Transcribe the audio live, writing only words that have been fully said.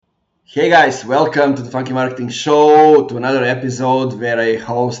Hey guys, welcome to the Funky Marketing Show, to another episode where I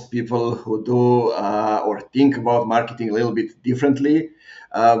host people who do or think about marketing a little bit differently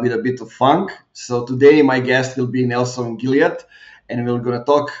with a bit of funk. So today my guest will be Nelson Gilead, and we're going to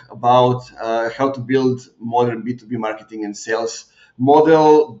talk about how to build modern B2B marketing and sales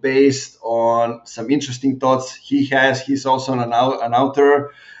model based on some interesting thoughts he has. He's also an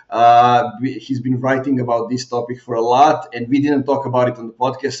author. He's been writing about this topic for a lot, and we didn't talk about it on the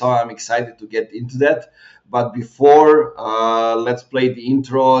podcast, so I'm excited to get into that. But before, let's play the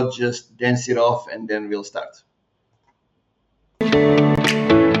intro, just dance it off, and then we'll start.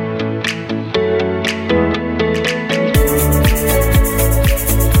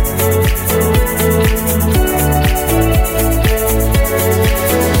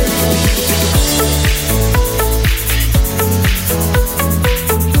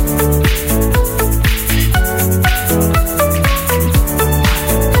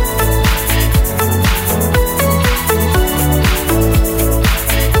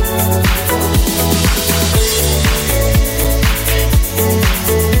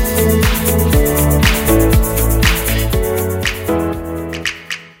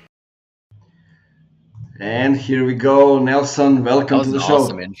 And here we go, Nelson. Welcome to the show.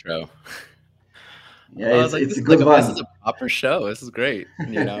 Awesome intro. Yeah, it's a good one. This is a proper show. This is great.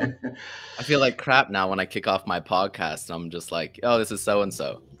 You know, I feel like crap now when I kick off my podcast. I'm just like, oh, this is so and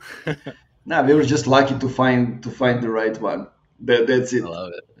so. Nah, we were just lucky to find the right one. That's it.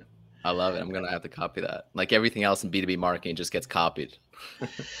 I love it. I'm gonna have to copy that. Like everything else in B2B marketing just gets copied.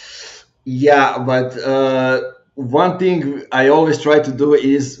 Yeah, but one thing I always try to do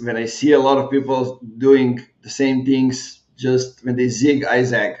is when I see a lot of people doing the same things, just when they zig, I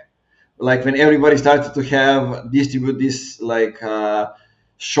zag. Like when everybody started to distribute this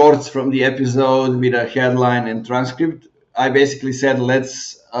shorts from the episode with a headline and transcript, I basically said,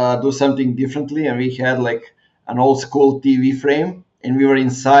 let's do something differently. And we had like an old school TV frame, and we were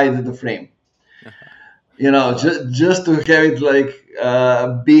inside the frame. You know, just to have it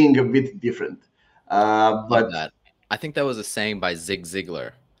like being a bit different. But that. I think that was a saying by Zig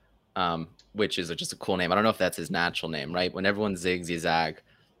Ziglar, which is just a cool name. I don't know if that's his natural name, right? When everyone zigs, you zag.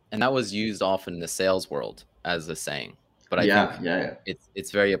 And that was used often in the sales world as a saying. But I think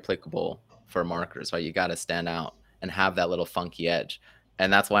it's very applicable for marketers, right? You got to stand out and have that little funky edge.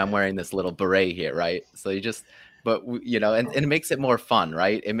 And that's why I'm wearing this little beret here, right? So and it makes it more fun,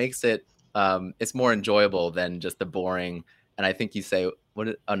 right? It makes it, it's more enjoyable than just the boring. And I think you say,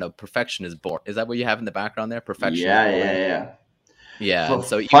 perfection is boring. Is that what you have in the background there? Perfection. Yeah.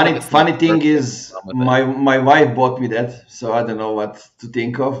 So funny thing is, my wife bought me that, so I don't know what to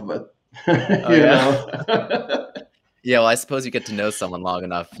think of, but you know. Yeah, well, I suppose you get to know someone long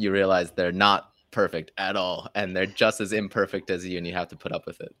enough, you realize they're not perfect at all, and they're just as imperfect as you, and you have to put up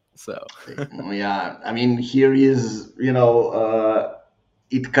with it. So yeah, I mean, here is, you know,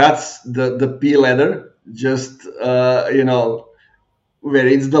 it cuts the P letter just you know, where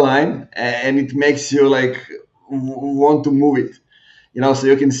it's the line, and it makes you like want to move it, you know, so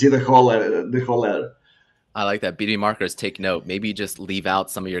you can see the whole letter. I like that. B2B marketers, take note. Maybe just leave out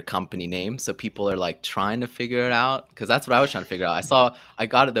some of your company names so people are like trying to figure it out, because that's what I was trying to figure out. I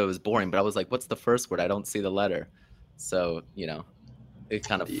got it that it was boring, but I was like, what's the first word? I don't see the letter. So, you know, it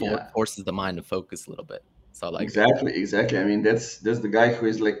kind of forces the mind to focus a little bit. So like exactly. I mean, that's the guy who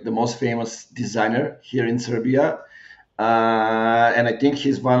is like the most famous designer here in Serbia. And I think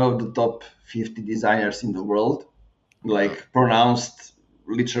he's one of the top 50 designers in the world, like pronounced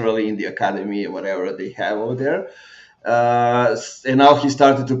literally in the academy or whatever they have over there. And now he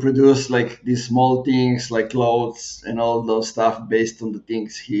started to produce like these small things like clothes and all those stuff based on the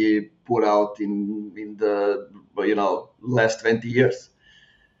things he put out in the, you know, last 20 years.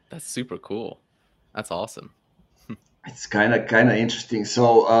 That's super cool. That's awesome. It's kind of interesting.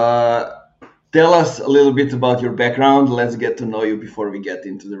 So tell us a little bit about your background. Let's get to know you before we get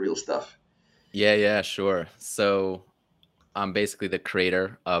into the real stuff. Yeah, sure. So I'm basically the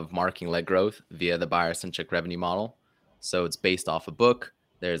creator of Marketing-Led Growth via the buyer-centric revenue model. So it's based off a book.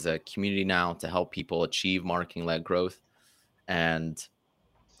 There's a community now to help people achieve marketing-led growth. And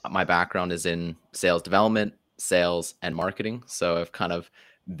my background is in sales development, sales, and marketing. So I've kind of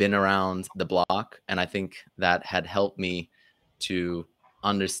been around the block, and I think that had helped me to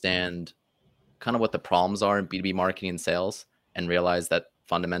understand kind of what the problems are in B2B marketing and sales, and realize that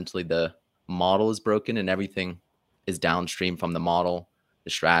fundamentally the model is broken and everything is downstream from the model, the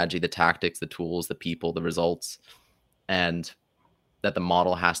strategy, the tactics, the tools, the people, the results, and that the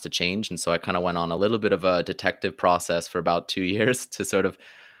model has to change. And so I kind of went on a little bit of a detective process for about 2 years to sort of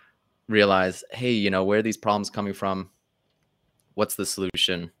realize, hey, you know, where are these problems coming from? What's the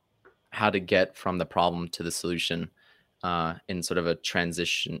solution? how to get from the problem to the solution in sort of a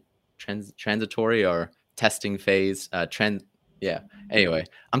transitory or testing phase. Yeah. Anyway,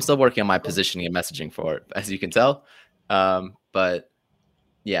 I'm still working on my positioning and messaging for it, as you can tell. But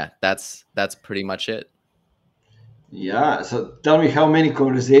yeah, that's pretty much it. Yeah. So tell me, how many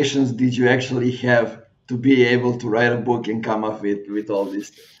conversations did you actually have to be able to write a book and come up with all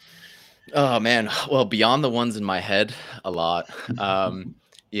this? Oh man, well, beyond the ones in my head, a lot.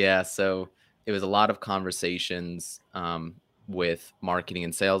 Yeah, so it was a lot of conversations with marketing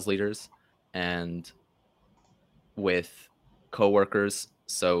and sales leaders and with coworkers.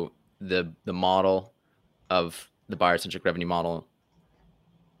 So the model of the buyer centric revenue model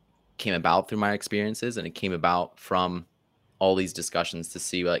came about through my experiences, and it came about from all these discussions to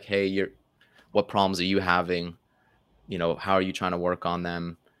see like, hey, what problems are you having? You know, how are you trying to work on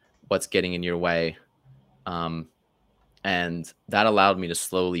them? What's getting in your way? And that allowed me to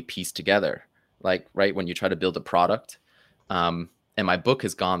slowly piece together, like, right when you try to build a product. And my book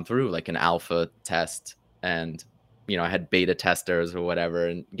has gone through like an alpha test, and I had beta testers or whatever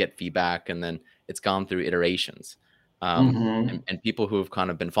and get feedback, and then it's gone through iterations. And people who have kind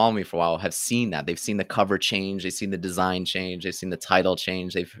of been following me for a while have seen that. They've seen the cover change, they've seen the design change, they've seen the title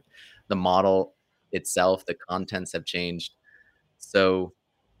change, the model itself, the contents have changed. So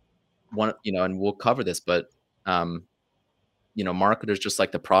and we'll cover this, but marketers, just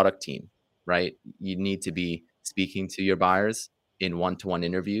like the product team, right? You need to be speaking to your buyers in one-to-one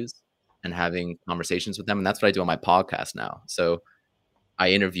interviews and having conversations with them. And that's what I do on my podcast now. So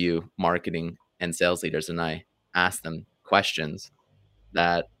I interview marketing and sales leaders, and I ask them questions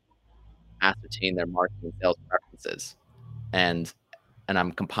that ascertain their marketing and sales preferences. And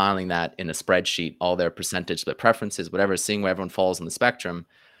I'm compiling that in a spreadsheet, all their percentage split preferences, whatever, seeing where everyone falls on the spectrum,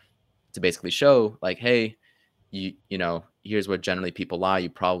 to basically show like, hey, here's where generally people lie. You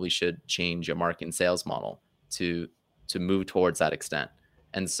probably should change your marketing sales model to move towards that extent.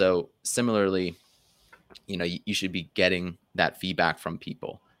 And so similarly, you should be getting that feedback from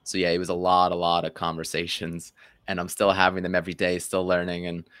people. So yeah, it was a lot of conversations, and I'm still having them every day, still learning.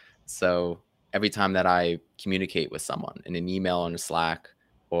 And so every time that I communicate with someone in an email, on a Slack,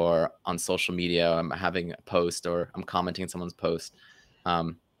 or on social media, I'm having a post or I'm commenting on someone's post,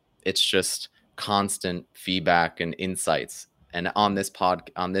 it's just constant feedback and insights, and on this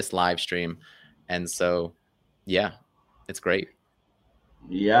live stream. And so yeah, it's great.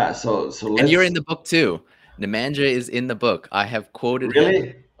 Yeah. So And you're in let's the book too. Nemandra is in the book. I have quoted him. really.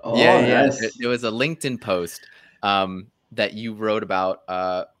 Yeah, Oh, yeah. nice. There was a LinkedIn post that you wrote about,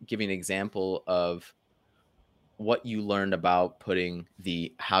 giving an example of what you learned about putting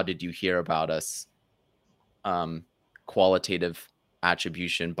the "How did you hear about us?" Qualitative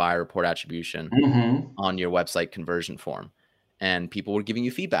attribution, buyer report attribution on your website conversion form. And people were giving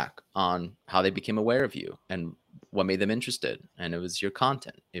you feedback on how they became aware of you and what made them interested. And it was your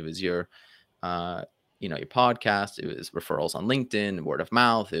content. It was your, your podcast. It was referrals on LinkedIn, word of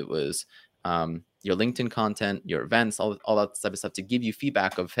mouth. It was your LinkedIn content, your events, all that type of stuff, to give you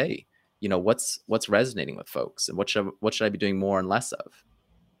feedback of, hey, what's resonating with folks, and what should I be doing more and less of.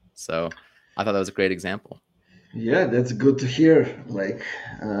 So I thought that was a great example. Yeah, that's good to hear. Like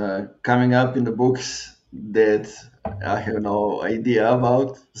coming up in the books that I have no idea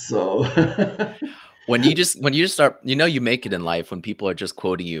about. So When you just start, you make it in life when people are just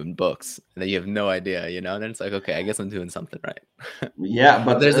quoting you in books and then you have no idea, then it's like, okay, I guess I'm doing something right. yeah,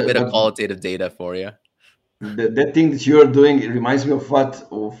 So there's a bit of but qualitative data for you. that thing that you are doing, it reminds me of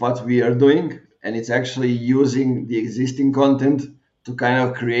what we are doing, and it's actually using the existing content to kind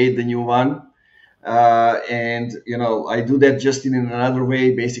of create the new one. And I do that just in another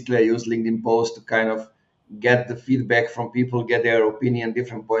way. Basically, I use LinkedIn posts to kind of get the feedback from people, get their opinion,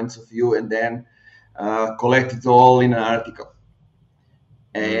 different points of view, and then collect it all in an article.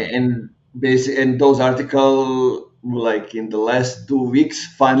 And and those article, like in the last 2 weeks,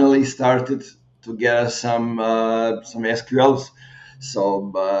 finally started to get us some SQLs.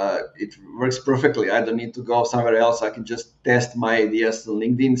 So it works perfectly. I don't need to go somewhere else. I can just test my ideas on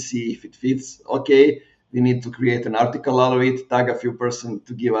LinkedIn, see if it fits. Okay, we need to create an article out of it, tag a few person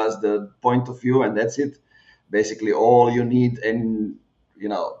to give us the point of view, and that's it. Basically, all you need. And you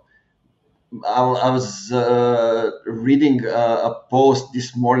know, I was reading a post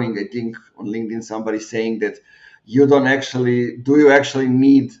this morning, I think, on LinkedIn, somebody saying that do you actually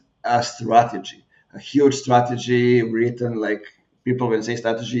need a strategy, a huge strategy written like people when say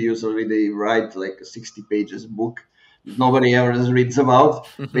strategy, usually they write like a 60 pages book that nobody ever reads about.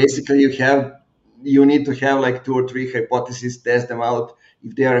 Basically, you need to have like two or three hypotheses, test them out.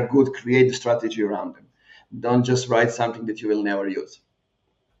 If they are good, create a strategy around them. Don't just write something that you will never use.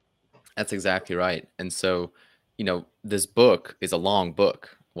 That's exactly right. And so, this book is a long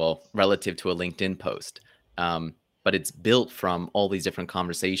book, well, relative to a LinkedIn post. But it's built from all these different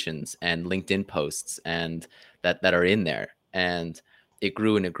conversations and LinkedIn posts and that are in there. And it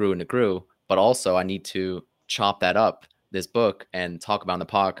grew and it grew and it grew. But also I need to chop that up, this book, and talk about it on the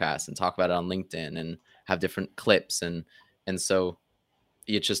podcast and talk about it on LinkedIn and have different clips. And so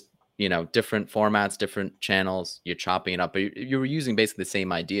it's just, different formats, different channels, you're chopping it up, but you're using basically the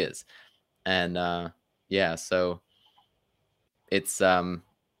same ideas. And yeah, so it's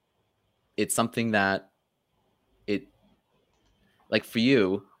it's something that it like for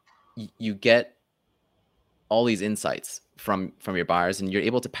you, you get all these insights from your buyers, and you're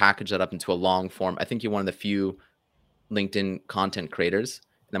able to package that up into a long form. I think you're one of the few LinkedIn content creators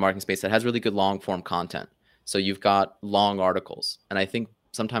in the marketing space that has really good long form content. So you've got long articles, and I think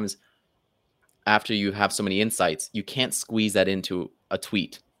sometimes after you have so many insights, you can't squeeze that into a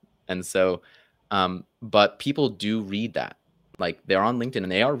tweet. And so, but people do read that. Like, they're on LinkedIn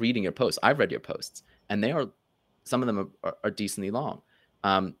and they are reading your posts. I've read your posts, and some of them are decently long.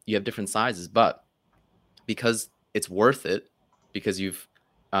 You have different sizes, but because it's worth it, because you've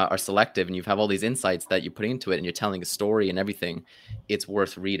are selective and you have all these insights that you put into it and you're telling a story and everything, it's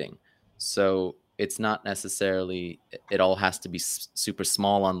worth reading. So it's not necessarily, it all has to be super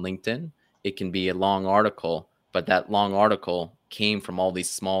small on LinkedIn. It can be a long article, but that long article came from all these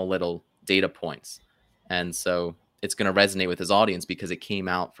small little data points. And so it's going to resonate with his audience because it came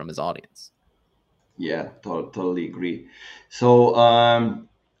out from his audience. Yeah, totally agree. So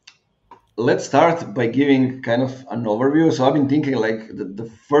let's start by giving kind of an overview. So I've been thinking like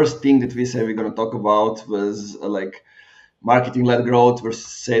the first thing that we said we're going to talk about was like marketing-led growth versus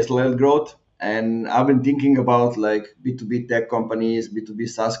sales-led growth. And I've been thinking about like B2B tech companies, B2B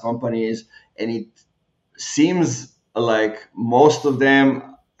SaaS companies, and it seems like most of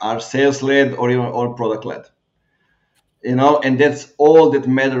them are sales-led or even or product-led. And that's all that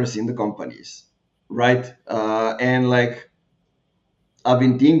matters in the companies, right? And like I've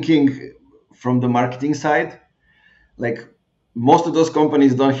been thinking from the marketing side, like most of those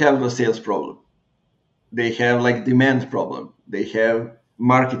companies don't have a sales problem. They have like demand problem. They have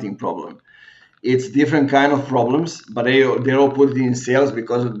marketing problem. It's different kind of problems, but they're all put in sales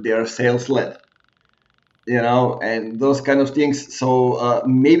because they are sales led, and those kind of things. So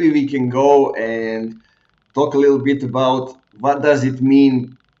maybe we can go and talk a little bit about what does it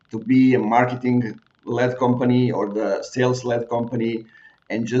mean to be a marketing led company or the sales led company,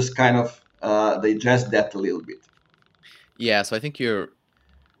 and just kind of digest that a little bit. Yeah, so I think you're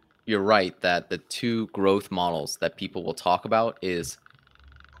right that the two growth models that people will talk about is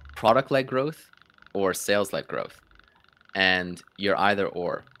product-led growth or sales-led growth. And you're either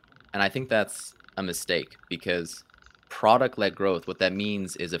or. And I think that's a mistake, because product-led growth, what that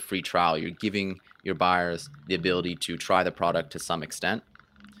means is a free trial. You're giving your buyers the ability to try the product to some extent.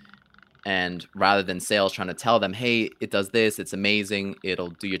 And rather than sales trying to tell them, hey, it does this, it's amazing,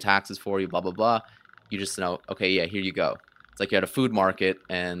 it'll do your taxes for you, blah, blah, blah, you just know, okay, yeah, here you go. It's like you're at a food market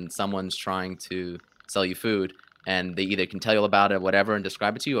and someone's trying to sell you food, and they either can tell you about it, whatever, and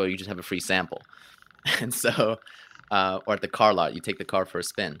describe it to you, or you just have a free sample. And so, or at the car lot, you take the car for a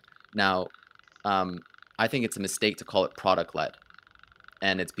spin. Now, I think it's a mistake to call it product led.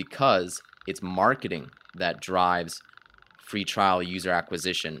 And it's because it's marketing that drives free trial user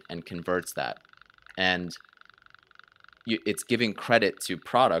acquisition and converts that. And it's giving credit to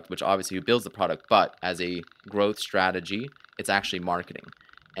product, which obviously who builds the product, but as a growth strategy, it's actually marketing.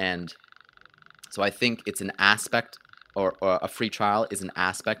 And so I think it's an aspect, or a free trial is an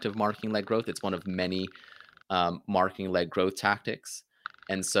aspect of marketing led growth. It's one of many marketing led growth tactics.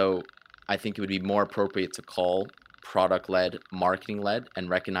 And so I think it would be more appropriate to call product led marketing led and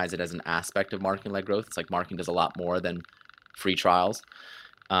recognize it as an aspect of marketing led growth. It's like marketing does a lot more than free trials.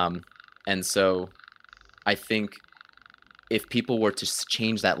 And so I think if people were to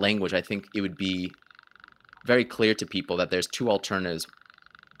change that language, I think it would be very clear to people that there's two alternatives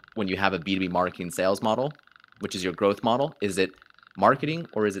when you have a B2B marketing sales model, which is your growth model. Is it marketing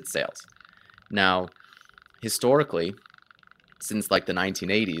or is it sales? Now, historically, since like the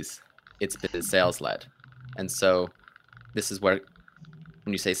 1980s, it's been sales led. And so this is where,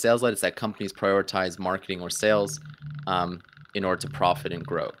 when you say sales led, it's that companies prioritize marketing or sales in order to profit and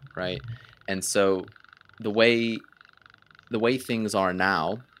grow, right? And so the way things are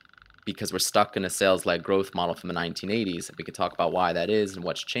now, because we're stuck in a sales-led growth model from the 1980s, we could talk about why that is and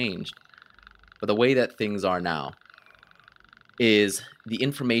what's changed. But the way that things are now is the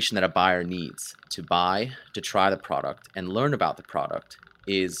information that a buyer needs to buy, to try the product, and learn about the product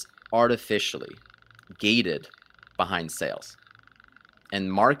is artificially gated behind sales.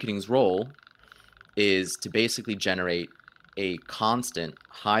 And marketing's role is to basically generate a constant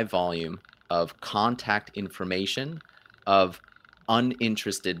high volume of contact information of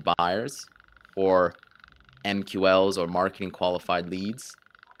uninterested buyers, or MQLs, or marketing qualified leads.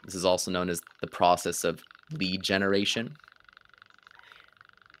 This is also known as the process of lead generation.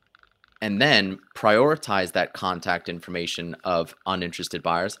 And then prioritize that contact information of uninterested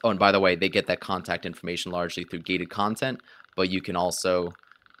buyers. Oh, and by the way, they get that contact information largely through gated content, but you can also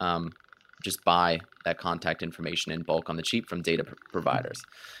just buy that contact information in bulk on the cheap from data providers.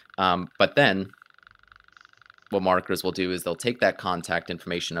 But then what marketers will do is they'll take that contact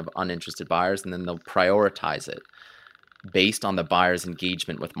information of uninterested buyers and then they'll prioritize it based on the buyer's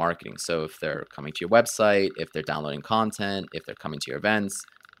engagement with marketing. So if they're coming to your website, if they're downloading content, if they're coming to your events,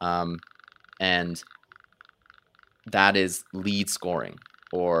 and that is lead scoring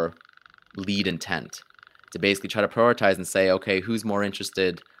or lead intent, to basically try to prioritize and say, okay, who's more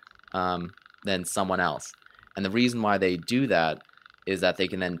interested than someone else. And the reason why they do that is that they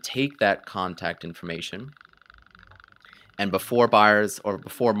can then take that contact information, and before buyers or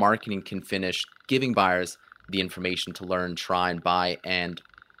before marketing can finish giving buyers the information to learn, try, and buy, and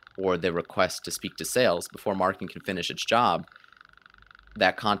or the request to speak to sales, before marketing can finish its job,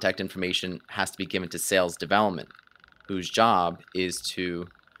 that contact information has to be given to sales development, whose job is to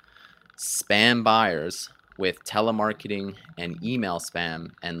spam buyers with telemarketing and email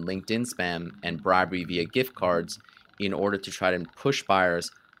spam and LinkedIn spam and bribery via gift cards in order to try to push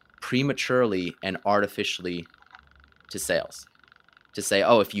buyers prematurely and artificially to sales. To say,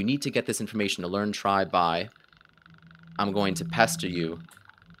 oh, if you need to get this information to learn, try, buy, I'm going to pester you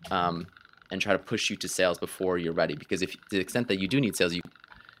and try to push you to sales before you're ready. Because if to the extent that you do need sales, you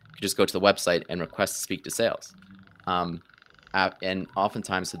could just go to the website and request to speak to sales. And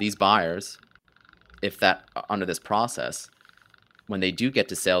oftentimes, so these buyers, if that under this process, when they do get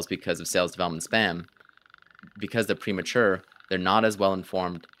to sales because of sales development spam, because they're premature, they're not as well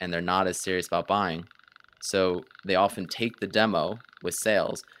informed and they're not as serious about buying. So they often take the demo with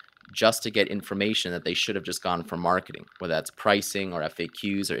sales just to get information that they should have just gone from marketing, whether that's pricing or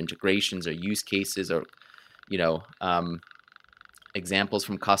FAQs or integrations or use cases or, examples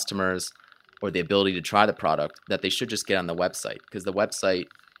from customers or the ability to try the product that they should just get on the website, because the website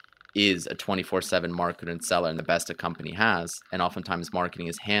is a 24/7 marketer and seller and the best a company has. And oftentimes marketing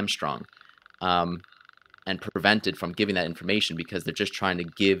is hamstrung and prevented from giving that information because they're just trying to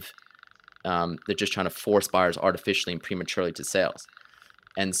force buyers artificially and prematurely to sales.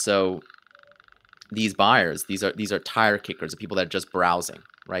 And so these buyers, these are tire kickers, the people that are just browsing,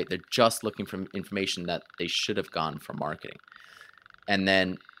 right? They're just looking for information that they should have gone from marketing. And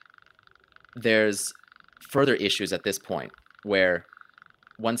then there's further issues at this point where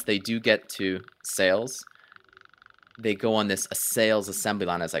once they do get to sales, they go on this a sales assembly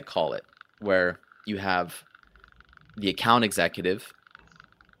line, as I call it, where you have the account executive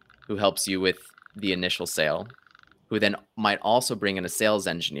who helps you with the initial sale, who then might also bring in a sales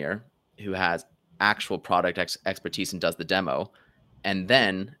engineer who has actual product expertise and does the demo. And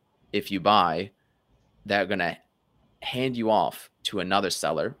then if you buy, they're going to hand you off to another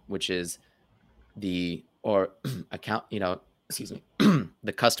seller, which is the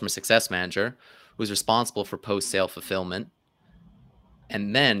the customer success manager, who's responsible for post-sale fulfillment.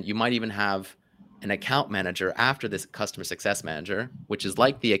 And then you might even have an account manager after this customer success manager, which is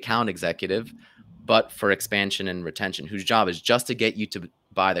like the account executive, but for expansion and retention, whose job is just to get you to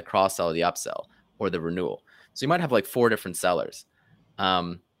buy the cross-sell or the upsell or the renewal. So you might have like 4 different sellers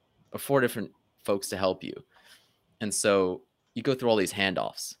or 4 different folks to help you. And so you go through all these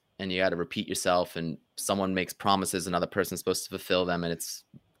handoffs and you got to repeat yourself, and someone makes promises, another person's supposed to fulfill them, and it's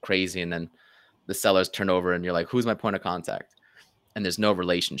crazy. And then the sellers turn over and you're like, who's my point of contact? And there's no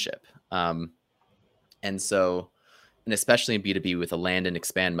relationship. And so, and especially in B2B with a land and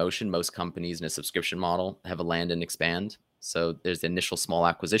expand motion, most companies in a subscription model have a land and expand. So there's the initial small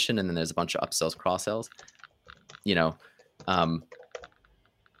acquisition and then there's a bunch of upsells, cross sells,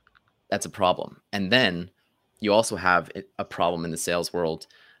 that's a problem. And then you also have a problem in the sales world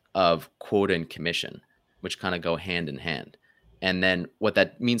of quota and commission, which kind of go hand in hand. And then what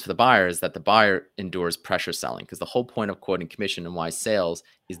that means for the buyer is that the buyer endures pressure selling, because the whole point of quota and commission and why sales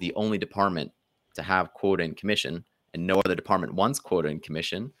is the only department to have quota and commission, and no other department wants quota and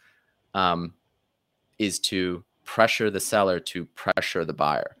commission, is to pressure the seller to pressure the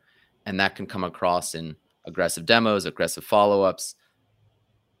buyer. And that can come across in aggressive demos, aggressive follow-ups,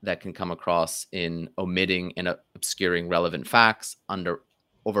 that can come across in omitting and obscuring relevant facts,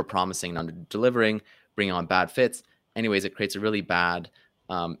 over promising and under delivering, bringing on bad fits. Anyways, it creates a really bad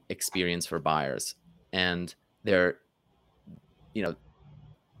experience for buyers. And they're,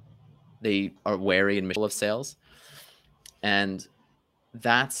 they are wary and miserable of sales. And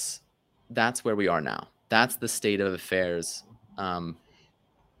that's where we are now. That's the state of affairs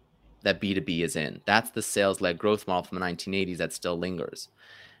that B2B is in. That's the sales-led growth model from the 1980s that still lingers.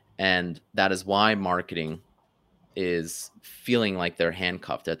 And that is why marketing is feeling like they're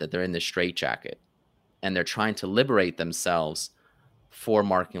handcuffed, that they're in this straitjacket, and they're trying to liberate themselves for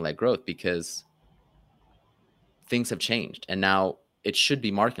marketing-led growth, because things have changed and now it should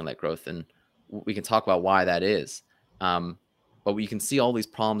be marketing-led growth. And we can talk about why that is. But we can see all these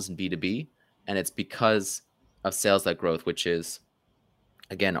problems in B2B, and it's because of sales-led growth, which is,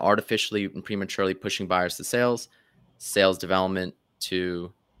 again, artificially and prematurely pushing buyers to sales development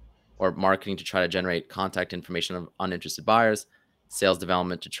or marketing to try to generate contact information of uninterested buyers, sales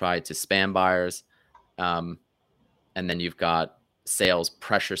development to try to spam buyers. And then you've got sales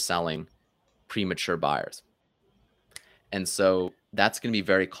pressure selling premature buyers. And so that's going to be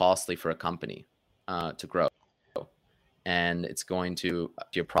very costly for a company to grow. And it's going to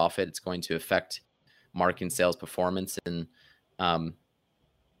your profit. It's going to affect marketing sales performance, and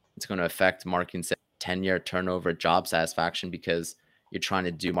it's going to affect marketing sales tenure, turnover, job satisfaction, because you're trying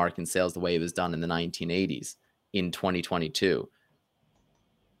to do marketing sales the way it was done in the 1980s in 2022.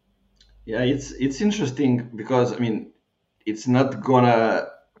 Yeah, it's interesting because it's not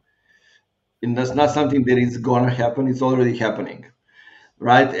that's not something that is gonna happen. It's already happening,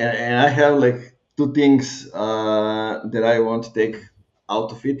 right? And I have like two things that I want to take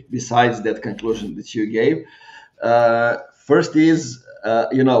out of it besides that conclusion that you gave. First is,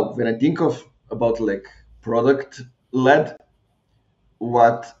 when I think about like product led,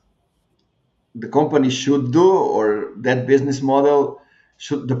 what the company should do, or that business model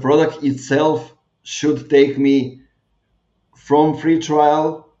should, the product itself should take me from free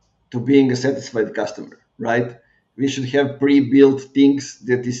trial to being a satisfied customer, right? We should have pre-built things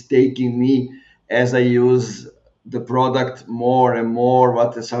that is taking me as I use the product more and more.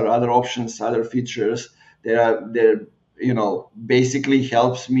 What are other options, other features that are there? Basically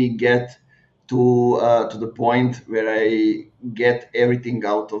helps me get to the point where I get everything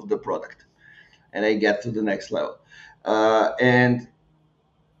out of the product and I get to the next level. And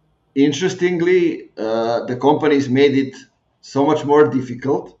interestingly, the companies made it so much more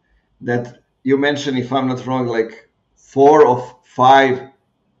difficult that you mentioned, if I'm not wrong, like 4 of 5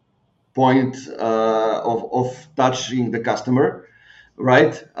 points of touching the customer,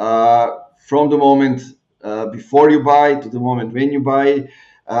 right? From the moment before you buy to the moment when you buy,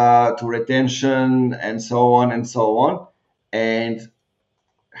 to retention and so on and so on. And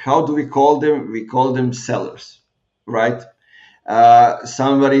how do we call them? We call them sellers, right?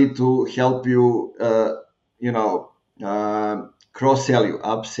 Somebody to help you, cross sell you,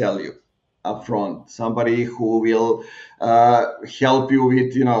 upsell you upfront. Somebody who will help you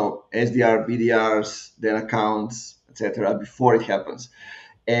with, SDR, BDRs, then accounts, etc. before it happens.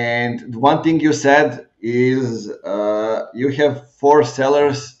 And the one thing you said is you have 4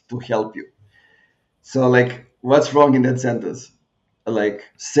 sellers to help you. So, like, what's wrong in that sentence? Like,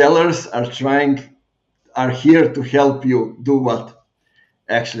 sellers are here to help you do what?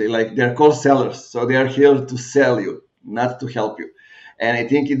 Actually, like, they're called sellers, so they are here to sell you, not to help you. And I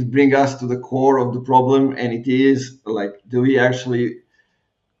think it brings us to the core of the problem, and it is like, do we actually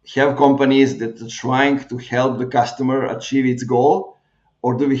have companies that are trying to help the customer achieve its goal,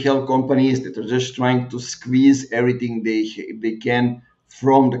 or do we have companies that are just trying to squeeze everything they can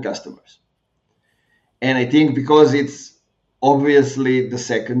from the customers? And I think because it's obviously the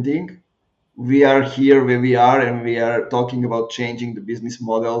second thing, we are here where we are, and we are talking about changing the business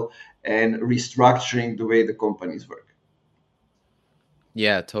model and restructuring the way the companies work.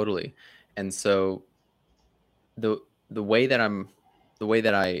 Yeah, totally. And so the way that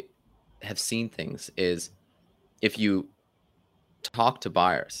I have seen things is, if you talk to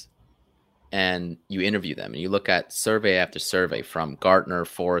buyers and you interview them and you look at survey after survey from Gartner,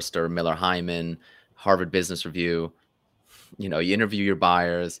 Forrester, Miller Heiman, Harvard Business Review, you interview your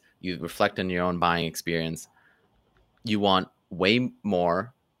buyers, you reflect on your own buying experience, you want way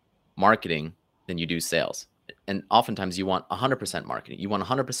more marketing than you do sales. And oftentimes you want 100% marketing. You want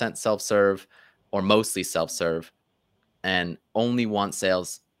 100% self-serve, or mostly self-serve, and only want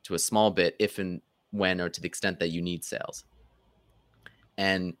sales to a small bit if and when, or to the extent that you need sales.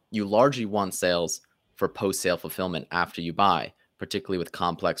 And you largely want sales for post-sale fulfillment after you buy, particularly with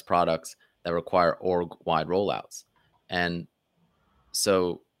complex products that require org-wide rollouts. And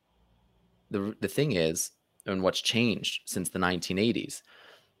so the thing is, and what's changed since the 1980s,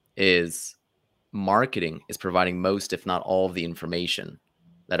 is marketing is providing most, if not all, of the information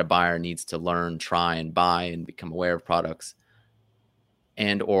that a buyer needs to learn, try, and buy and become aware of products,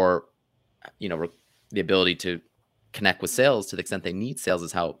 and or the ability to connect with sales to the extent they need sales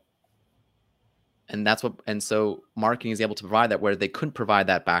is how. And so marketing is able to provide that where they couldn't provide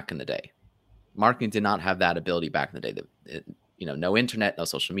that back in the day. Marketing did not have that ability back in the day. No internet, no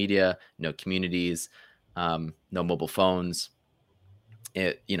social media, no communities, no mobile phones.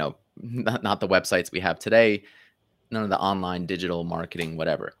 Not the websites we have today, none of the online digital marketing,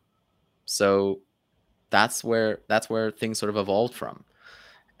 whatever. So that's where things sort of evolved from.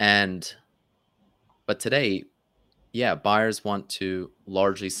 But today, yeah, buyers want to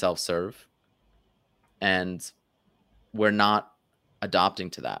largely self-serve, and we're not adopting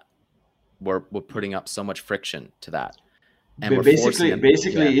to that. We're putting up so much friction to that. And we're Basically, forcing them.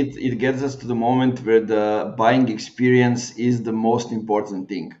 basically, it gets us to the moment where the buying experience is the most important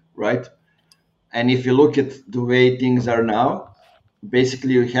thing, right? And if you look at the way things are now,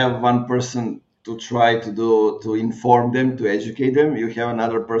 basically you have one person to try to inform them, to educate them. You have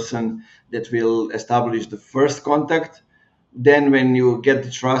another person that will establish the first contact. Then when you get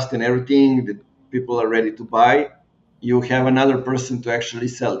the trust and everything that people are ready to buy, you have another person to actually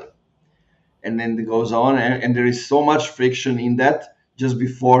sell them. And then it goes on, and there is so much friction in that just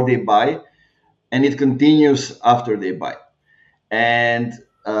before they buy, and it continues after they buy. And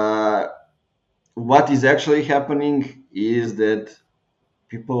what is actually happening is that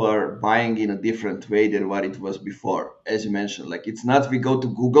people are buying in a different way than what it was before. As you mentioned, like, it's not we go to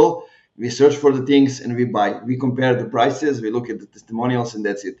Google, we search for the things and we buy, we compare the prices, we look at the testimonials, and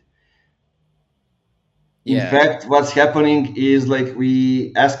that's it. In fact, what's happening is, like,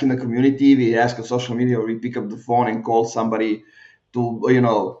 we ask in the community, we ask on social media, or we pick up the phone and call somebody to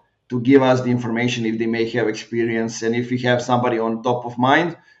give us the information if they may have experience, and if we have somebody on top of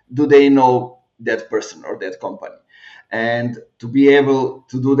mind, do they know that person or that company? And to be able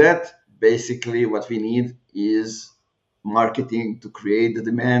to do that, basically what we need is marketing to create the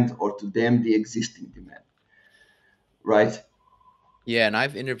demand, or to them the existing demand, right? Yeah, and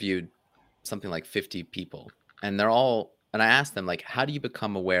I've interviewed something like 50 people, and I asked them, like, how do you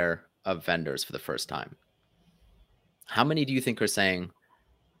become aware of vendors for the first time? How many do you think are saying,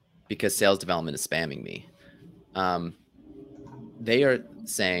 because sales development is spamming me? They are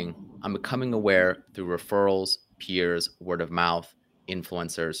saying, I'm becoming aware through referrals, peers, word of mouth,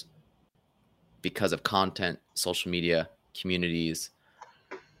 influencers, because of content, social media, communities.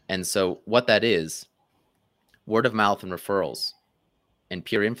 And so what that is, word of mouth and referrals and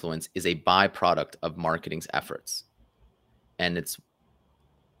peer influence is a byproduct of marketing's efforts. And it's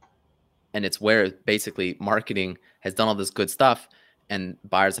where basically marketing has done all this good stuff and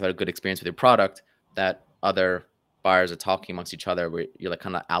buyers have had a good experience with your product, that other buyers are talking amongst each other, where you're like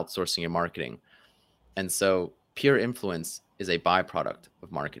kind of outsourcing your marketing. And so peer influence is a byproduct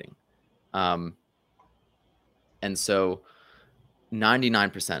of marketing. And so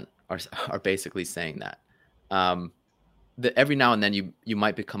 99% are basically saying that. That every now and then you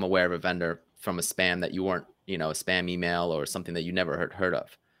might become aware of a vendor from a spam that you weren't, a spam email or something that you never heard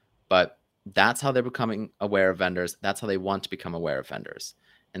of. But that's how they're becoming aware of vendors. That's how they want to become aware of vendors.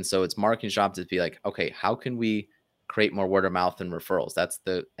 And so it's marketing's job to be like, okay, how can we create more word of mouth and referrals?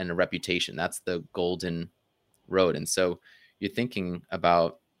 And a reputation. That's the golden road. And so you're thinking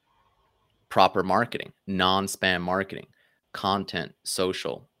about proper marketing, non-spam marketing, content,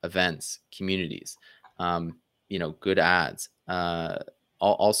 social, events, communities, good ads,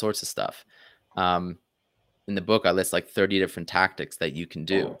 all sorts of stuff. In the book, I list like 30 different tactics that you can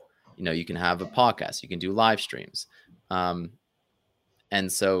do. You can have a podcast, you can do live streams.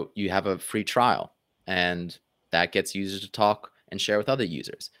 And so you have a free trial, and that gets users to talk and share with other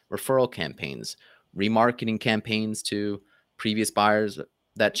users. Referral campaigns, remarketing campaigns to previous buyers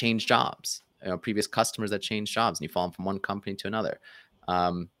that change jobs, previous customers that change jobs, and you follow them from one company to another.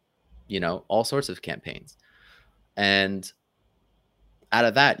 All sorts of campaigns. And out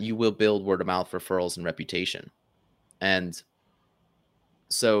of that, you will build word of mouth, referrals, and reputation. And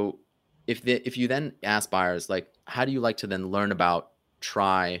so if you then ask buyers, like, how do you like to then learn about,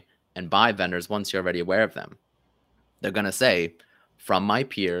 try, and buy vendors once you're already aware of them? They're going to say, from my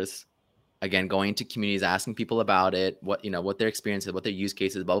peers, again, going to communities, asking people about it, what their experience is, what their use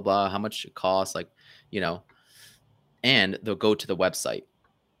cases, blah, blah, blah, how much it costs, and they'll go to the website.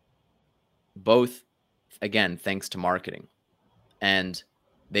 Both, again, thanks to marketing. And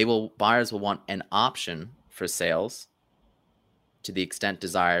buyers will want an option for sales to the extent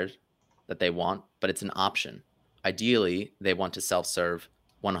desired that they want, but it's an option. Ideally, they want to self-serve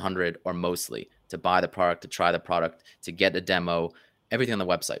 100 or mostly, to buy the product, to try the product, to get a demo, everything on the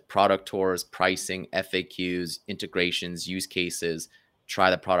website, product tours, pricing, FAQs, integrations, use cases, try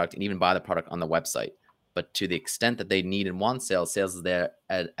the product, and even buy the product on the website. But to the extent that they need and want sales is there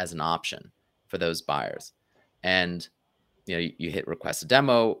as an option. for those buyers. And you hit request a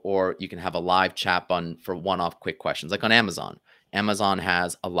demo, or you can have a live chat button for one-off quick questions. Like on Amazon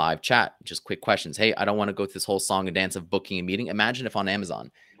has a live chat, just quick questions. Hey, I don't want to go through this whole song and dance of booking a meeting. Imagine if on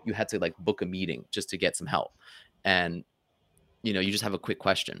Amazon you had to like book a meeting just to get some help, and you just have a quick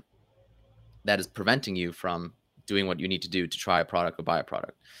question that is preventing you from doing what you need to do to try a product or buy a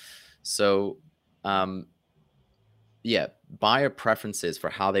product. So buyer preferences for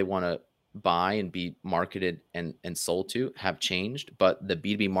how they want to buy and be marketed and sold to have changed, but the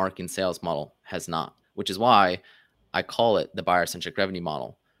B2B marketing sales model has not, which is why I call it the buyer-centric revenue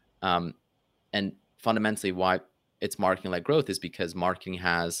model. And fundamentally why it's marketing-led growth is because marketing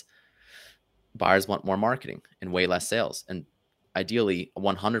has buyers want more marketing and way less sales, and ideally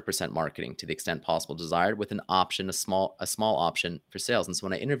 100% marketing to the extent possible desired, with an option, a small option for sales. And so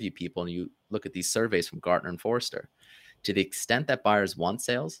when I interview people and you look at these surveys from Gartner and Forrester, to the extent that buyers want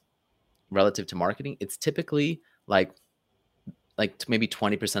sales relative to marketing, it's typically like maybe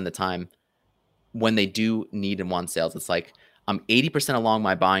 20% of the time when they do need and want sales, it's like I'm 80% along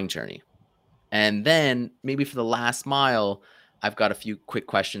my buying journey. And then maybe for the last mile, I've got a few quick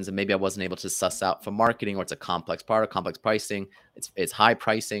questions and maybe I wasn't able to suss out for marketing, or it's a complex product, complex pricing, it's high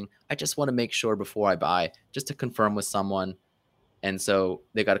pricing. I just want to make sure before I buy, just to confirm with someone. And so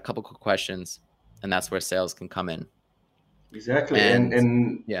they got a couple quick questions, and that's where sales can come in. Exactly.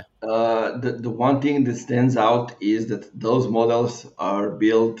 And yeah, the one thing that stands out is that those models are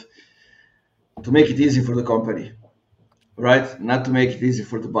built to make it easy for the company, right? Not to make it easy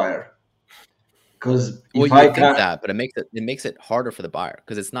for the buyer. Because well, if you I would think can, that, but it makes it harder for the buyer,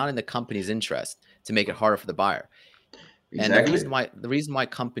 because it's not in the company's interest to make it harder for the buyer. And exactly. the reason why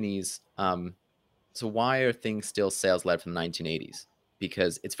companies, so why are things still sales led from the 1980s?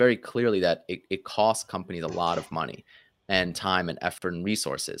 Because it's very clearly that it costs companies a lot of money and time and effort and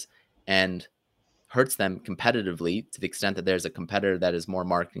resources, and hurts them competitively to the extent that there's a competitor that is more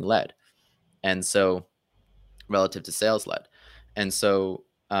marketing led, and so relative to sales led. And so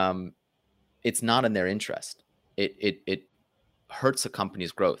it's not in their interest. It hurts a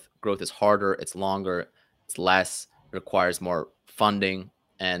company's growth. Growth is harder, it's longer, it's less, it requires more funding,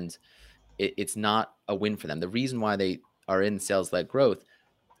 and it's not a win for them. The reason why they are in sales-led growth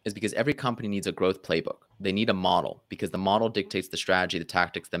is because every company needs a growth playbook. They need a model, because the model dictates the strategy, the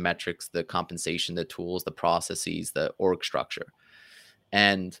tactics, the metrics, the compensation, the tools, the processes, the org structure.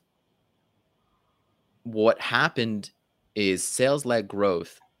 And what happened is sales-led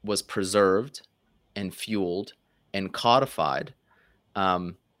growth was preserved and fueled and codified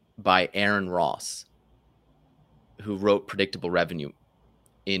by Aaron Ross, who wrote Predictable Revenue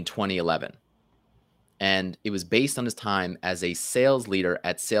in 2011. And it was based on his time as a sales leader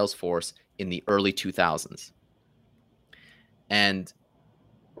at Salesforce in the early 2000s. And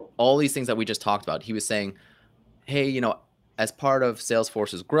all these things that we just talked about, he was saying, hey, as part of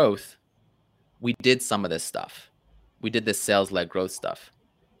Salesforce's growth, we did some of this stuff. We did this sales-led growth stuff,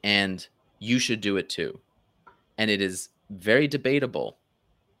 and you should do it too. And it is very debatable,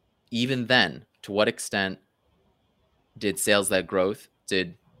 even then, to what extent did sales-led growth,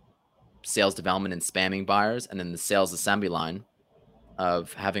 did sales development and spamming buyers, and then the sales assembly line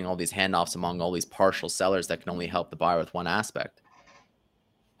of having all these handoffs among all these partial sellers that can only help the buyer with one aspect,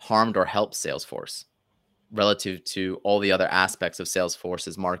 harmed or helped Salesforce relative to all the other aspects of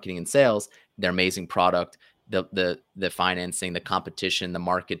Salesforce's marketing and sales, their amazing product, the financing, the competition, the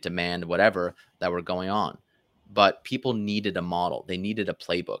market demand, whatever that were going on. But people needed a model. They needed a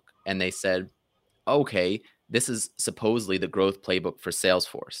playbook. And they said, okay, this is supposedly the growth playbook for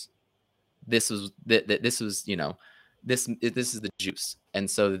Salesforce. This is the juice. And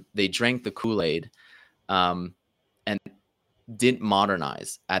so they drank the Kool-Aid and didn't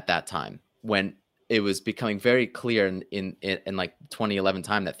modernize at that time, when it was becoming very clear in like 2011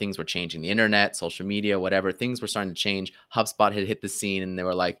 time that things were changing. The internet, social media, whatever, things were starting to change. HubSpot had hit the scene, and they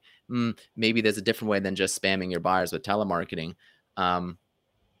were like, maybe there's a different way than just spamming your buyers with telemarketing. And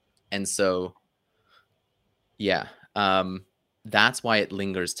so, that's why it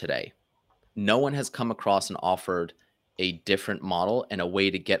lingers today. No one has come across and offered a different model and a way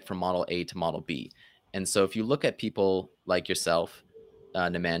to get from model A to model B. And so if you look at people like yourself,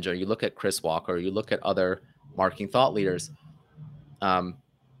 Nemanja, you look at Chris Walker, you look at other marketing thought leaders,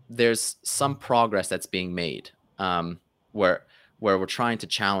 there's some progress that's being made, where we're trying to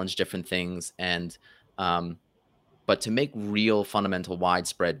challenge different things, and but to make real fundamental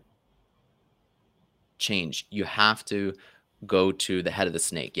widespread change, you have to go to the head of the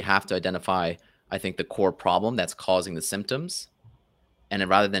snake. You have to identify, I think, the core problem that's causing the symptoms, and then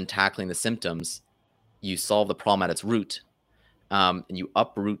rather than tackling the symptoms, you solve the problem at its root. and you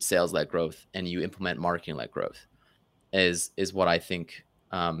uproot sales-led growth and you implement marketing-led growth is what I think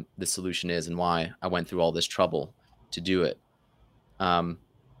the solution is, and why I went through all this trouble to do it.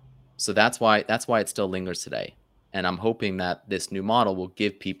 So that's why it still lingers today. And I'm hoping that this new model will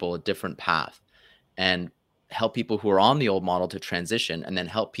give people a different path and help people who are on the old model to transition, and then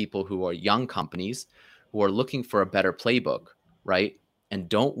help people who are young companies who are looking for a better playbook, right? And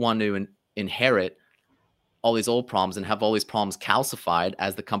don't want to inherit all these old problems and have all these problems calcified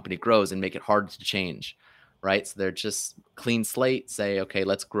as the company grows and make it hard to change, right? So they're just clean slate, say, okay,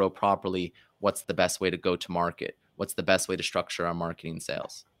 let's grow properly. What's the best way to go to market? What's the best way to structure our marketing and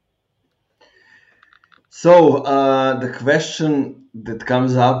sales? So the question that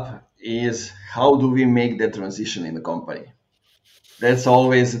comes up is, how do we make that transition in the company? That's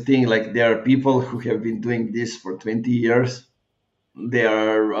always the thing. Like, there are people who have been doing this for 20 years.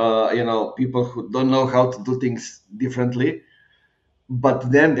 There are, people who don't know how to do things differently.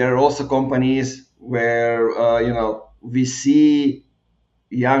 But then there are also companies where, we see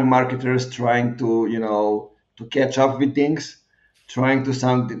young marketers trying to catch up with things, trying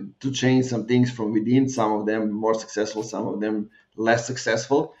to change some things from within. Some of them more successful, some of them less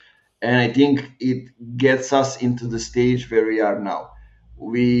successful, and I think it gets us into the stage where we are now.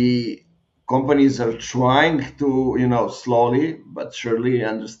 We Companies are trying to, slowly but surely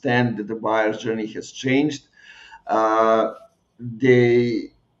understand that the buyer's journey has changed.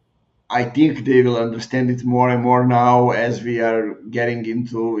 They I think they will understand it more and more now as we are getting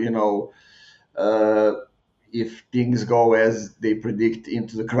into, uh, if things go as they predict,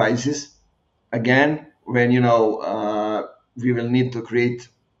 into the crisis again, when, we will need to create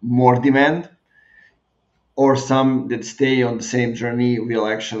more demand, or some that stay on the same journey will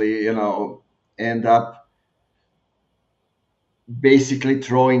actually, end up basically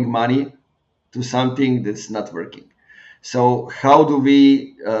throwing money to something that's not working. So how do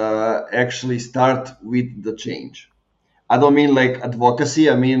we actually start with the change? I don't mean like advocacy.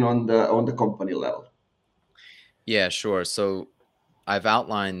 I mean on the company level. Yeah, sure. So I've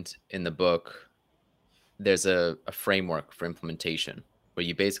outlined in the book, there's a framework for implementation where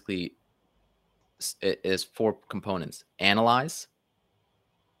you basically, it is 4 components: analyze,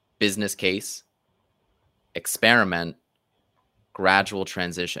 business case, experiment, gradual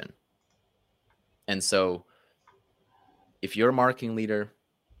transition. And so if you're a marketing leader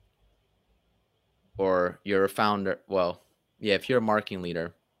or you're a founder, if you're a marketing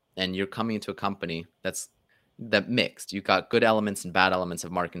leader and you're coming into a company that mixed, you've got good elements and bad elements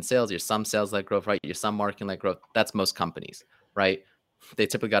of marketing sales. You're some sales-led growth, right? You're some marketing-led growth. That's most companies, right? They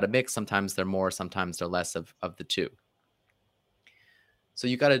typically got a mix. Sometimes they're more, sometimes they're less of the two. So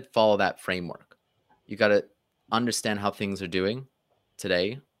you got to follow that framework. You got to understand how things are doing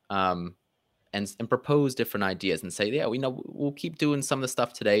today, and propose different ideas and say, yeah, we know we'll keep doing some of the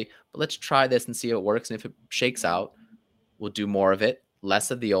stuff today, but let's try this and see how it works. And if it shakes out, we'll do more of it,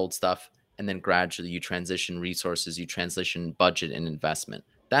 less of the old stuff. And then gradually you transition resources, you transition budget and investment.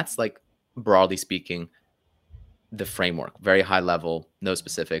 That's, like, broadly speaking, the framework. Very high level, no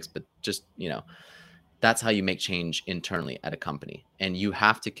specifics, but just, that's how you make change internally at a company. And you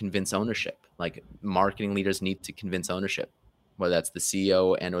have to convince ownership. Like, marketing leaders need to convince ownership, whether that's the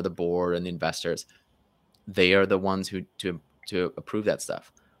CEO and or the board and the investors. They are the ones who to approve that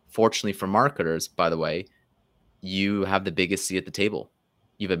stuff. Fortunately for marketers, by the way, you have the biggest seat at the table.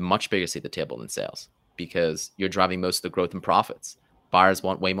 You have a much bigger seat at the table than sales, because you're driving most of the growth and profits. Buyers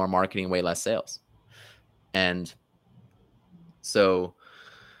want way more marketing, way less sales. And so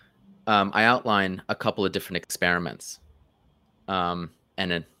I outline a couple of different experiments and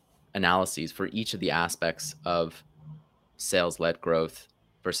analyses for each of the aspects of sales-led growth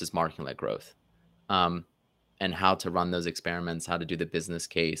versus marketing-led growth, and how to run those experiments, how to do the business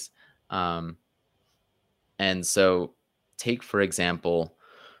case. And so take, for example,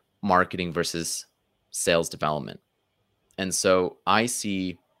 marketing versus sales development. And so I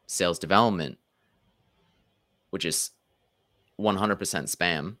see sales development, which is 100%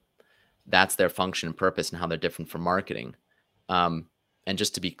 spam. That's their function and purpose and how they're different from marketing. And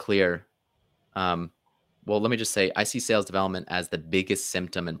just to be clear, let me just say, I see sales development as the biggest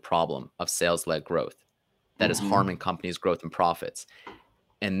symptom and problem of sales-led growth that is harming companies' growth and profits.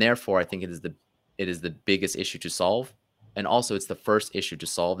 And therefore, I think it is the biggest issue to solve. And also, it's the first issue to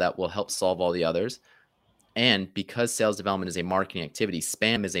solve that will help solve all the others. And because sales development is a marketing activity,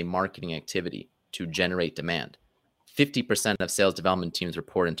 spam is a marketing activity to generate demand. 50% of sales development teams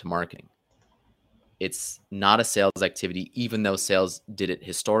report into marketing. It's not a sales activity, even though sales did it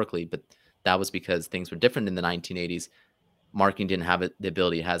historically, but that was because things were different in the 1980s. Marketing didn't have the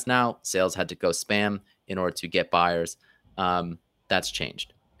ability it has now. Sales had to go spam in order to get buyers. That's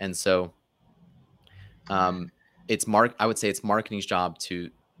changed. And so I would say it's marketing's job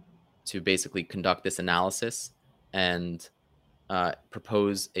to basically conduct this analysis and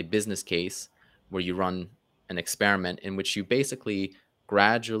propose a business case where you run an experiment in which you basically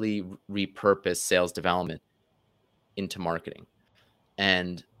gradually repurpose sales development into marketing.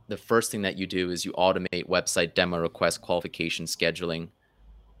 And the first thing that you do is you automate website demo request qualification scheduling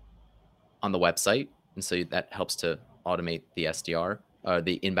on the website. And so that helps to automate the SDR, or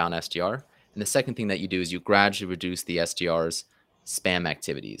the inbound SDR. And the second thing that you do is you gradually reduce the SDR's spam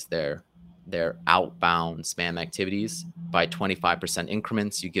activities, their outbound spam activities, by 25%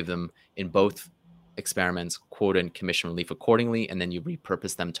 increments. You give them, in both experiments, quota and commission relief accordingly, and then you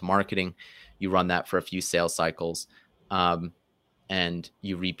repurpose them to marketing. You run that for a few sales cycles, and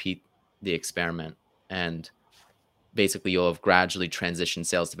you repeat the experiment. And basically, you'll have gradually transitioned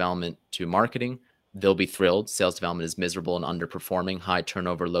sales development to marketing. They'll be thrilled. Sales development is miserable and underperforming, high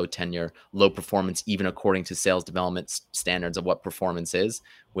turnover, low tenure, low performance, even according to sales development standards of what performance is,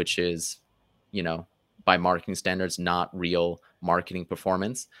 which is, by marketing standards, not real marketing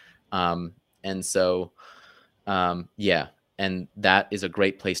performance. And so, and that is a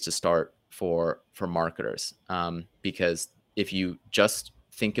great place to start for marketers, because if you just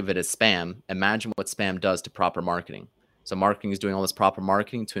think of it as spam, imagine what spam does to proper marketing. So marketing is doing all this proper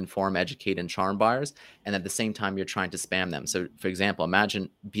marketing to inform, educate, and charm buyers, and at the same time, you're trying to spam them. So, for example, imagine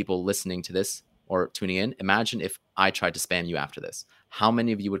people listening to this or tuning in. Imagine if I tried to spam you after this. How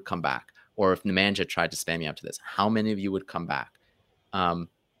many of you would come back? Or if Nemanja tried to spam you after this, how many of you would come back?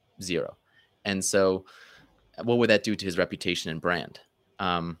 0. And so what would that do to his reputation and brand?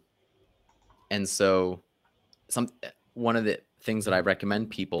 And so one of the things that I recommend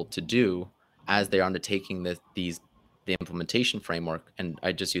people to do as they're undertaking the implementation framework, and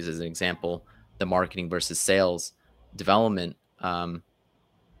I just use as an example the marketing versus sales development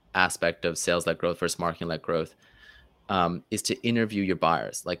aspect of sales-led growth versus marketing-led growth, is to interview your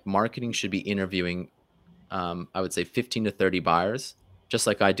buyers. Like, marketing should be interviewing, I would say 15 to 30 buyers, just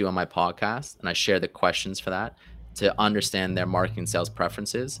like I do on my podcast, and I share the questions for that to understand their marketing sales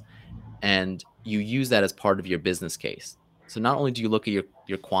preferences. And you use that as part of your business case. So not only do you look at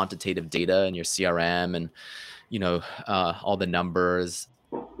your quantitative data and your CRM and all the numbers,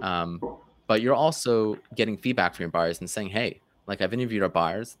 but you're also getting feedback from your buyers and saying, hey, like, I've interviewed our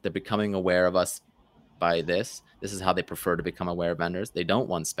buyers, they're becoming aware of us by this is how they prefer to become aware of vendors. They don't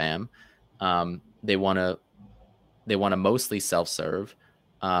want spam. They want to mostly self-serve,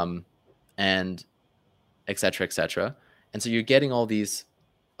 and et cetera, et cetera. And so you're getting all this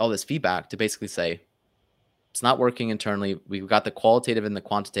feedback to basically say, it's not working internally. We've got the qualitative and the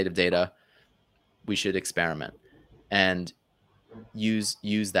quantitative data. We should experiment and use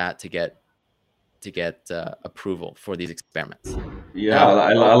that to get approval for these experiments. Yeah, now,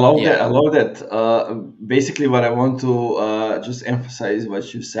 I love that. I love that. Basically, what I want to just emphasize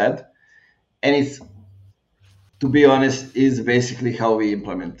what you said, and it's, to be honest, is basically how we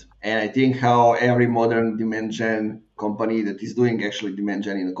implement. And I think how every modern demand gen company that is doing actually demand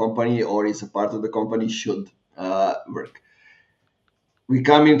gen in a company or is a part of the company should work. We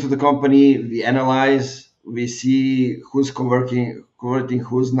come into the company, we analyze, we see who's converting,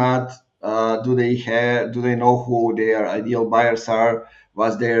 who's not. Do they know who their ideal buyers are?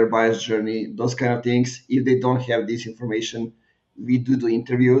 What's their buyer's journey? Those kind of things. If they don't have this information, we do the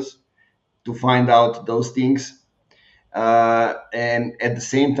interviews to find out those things. And at the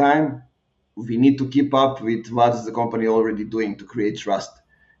same time, we need to keep up with what the company already doing to create trust.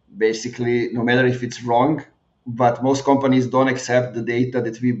 Basically, no matter if it's wrong, but most companies don't accept the data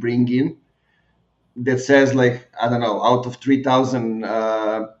that we bring in that says, like, I don't know, out of 3,000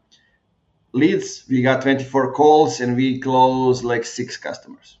 leads, we got 24 calls and we close like 6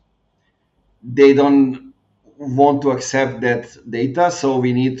 customers. They don't want to accept that data, so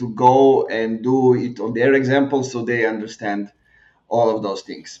we need to go and do it on their example so they understand all of those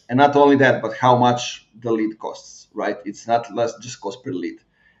things. And not only that, but how much the lead costs, right? It's not less just cost per lead.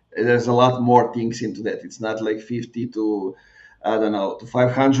 There's a lot more things into that. It's not like 50 to, I don't know, to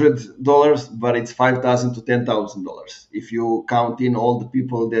 $500, but it's $5,000 to $10,000 if you count in all the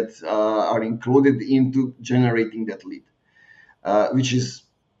people that are included into generating that lead, which is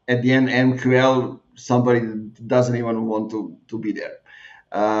at the end MQL, somebody that doesn't even want to be there.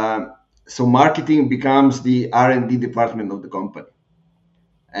 So marketing becomes the R&D department of the company.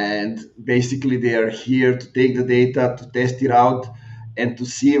 And basically they are here to take the data, to test it out, and to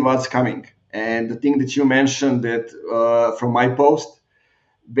see what's coming. And the thing that you mentioned that from my post,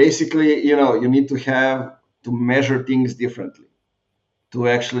 basically, you need to measure things differently to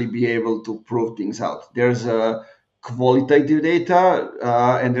actually be able to prove things out. There's a qualitative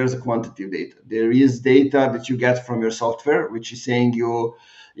data and there's a quantitative data. There is data that you get from your software, which is saying you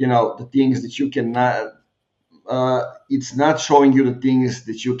know, the things that you cannot. It's not showing you the things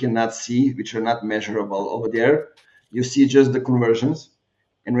that you cannot see, which are not measurable over there. You see just the conversions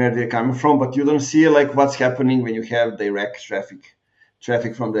and where they're coming from, but you don't see like what's happening when you have direct traffic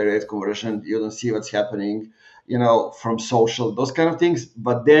from direct conversion. You don't see what's happening, you know, from social, those kind of things.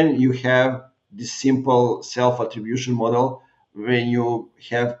 But then you have this simple self-attribution model when you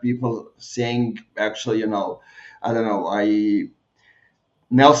have people saying, actually, you know, I don't know,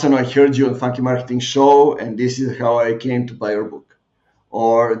 Nelson, I heard you on Funky Marketing Show, and this is how I came to buy your book.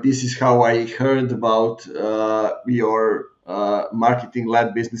 Or this is how I heard about your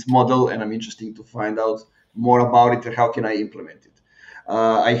marketing-led business model, and I'm interested to find out more about it and how can I implement it.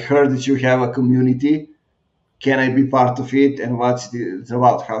 I heard that you have a community. Can I be part of it? And what's it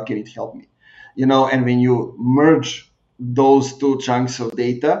about? How can it help me? You know, and when you merge those two chunks of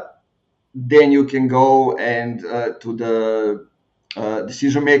data, then you can go and to the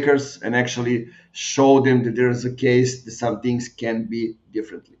decision makers and actually show them that there is a case that some things can be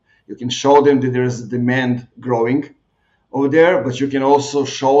differently. You can show them that there is a demand growing over there, but you can also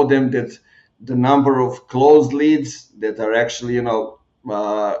show them that the number of closed leads that are actually, you know,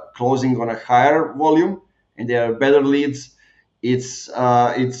 closing on a higher volume and they are better leads. It's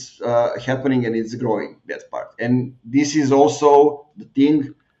happening and it's growing, that part. And this is also the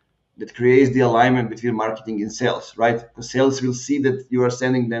thing that creates the alignment between marketing and sales, right? Because sales will see that you are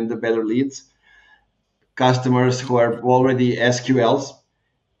sending them the better leads, customers who are already SQLs,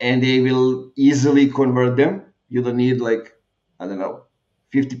 and they will easily convert them. You don't need like, I don't know,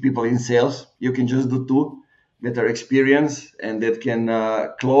 50 people in sales. You can just do two that are experienced and that can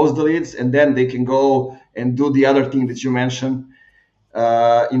close the leads, and then they can go and do the other thing that you mentioned.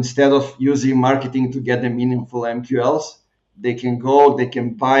 Instead of using marketing to get them meaningful MQLs, they can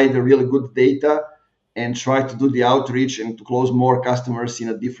buy the really good data and try to do the outreach and to close more customers in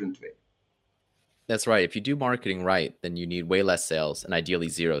a different way. That's right. If you do marketing right, then you need way less sales and ideally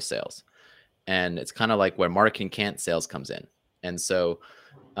zero sales. And it's kind of like where marketing can't, sales comes in. And so,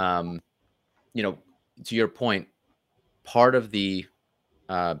 you know, to your point, part of the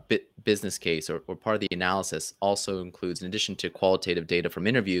business case or part of the analysis also includes, in addition to qualitative data from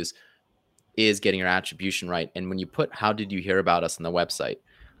interviews, is getting your attribution right. And when you put "how did you hear about us" on the website,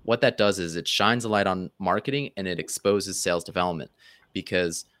 what that does is it shines a light on marketing and it exposes sales development.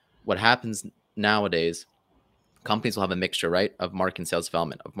 Because what happens nowadays, companies will have a mixture, right, of marketing, sales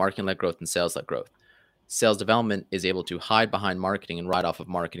development, of marketing-led growth and sales-led growth. Sales development is able to hide behind marketing and ride off of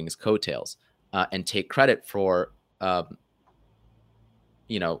marketing's coattails and take credit for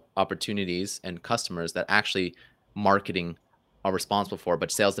opportunities and customers that actually marketing are responsible for.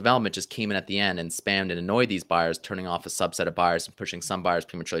 But sales development just came in at the end and spammed and annoyed these buyers, turning off a subset of buyers and pushing some buyers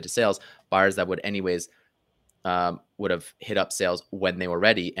prematurely to sales, buyers that would anyways would have hit up sales when they were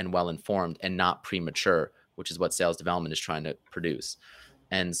ready and well informed and not premature, which is what sales development is trying to produce.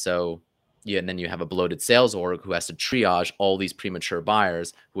 And so and then you have a bloated sales org who has to triage all these premature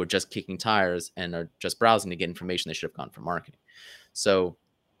buyers who are just kicking tires and are just browsing to get information they should have gotten from marketing. So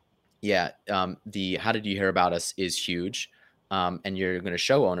the "how did you hear about us" is huge. And you're going to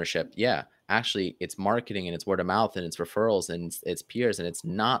show ownership. Yeah, actually it's marketing and it's word of mouth and it's referrals and it's peers and it's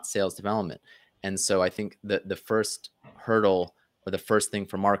not sales development. And so I think the first hurdle or the first thing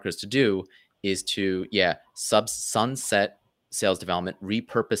for marketers to do is to sunset sales development,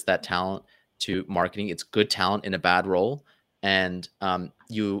 repurpose that talent to marketing. It's good talent in a bad role. And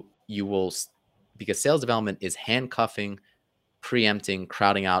you will, because sales development is handcuffing, preempting,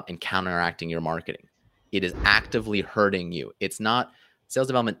 crowding out, and counteracting your marketing. It is actively hurting you. It's not, sales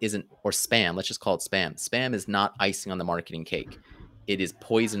development isn't, or spam, let's just call it spam. Spam is not icing on the marketing cake. It is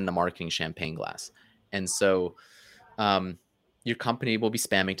poison in the marketing champagne glass. And so your company will be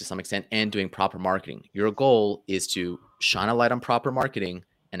spamming to some extent and doing proper marketing. Your goal is to shine a light on proper marketing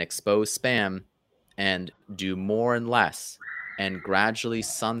and expose spam and do more and less and gradually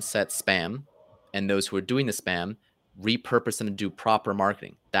sunset spam, and those who are doing the spam repurpose them to do proper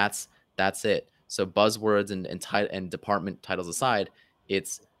marketing. That's it. So buzzwords and department titles aside,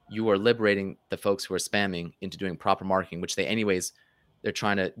 it's you are liberating the folks who are spamming into doing proper marketing, which they're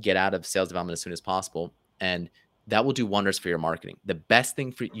trying to get out of sales development as soon as possible. And that will do wonders for your marketing. The best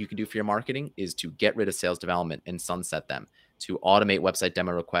thing you can do for your marketing is to get rid of sales development and sunset them, to automate website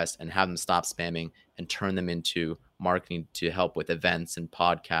demo requests and have them stop spamming and turn them into marketing to help with events and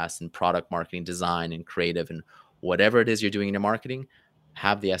podcasts and product marketing design and creative and whatever it is you're doing in your marketing.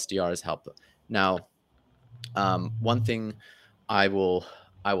 Have the SDRs help them. Now, one thing I will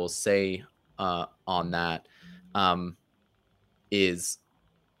say on that, is,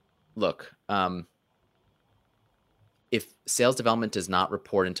 look, if sales development does not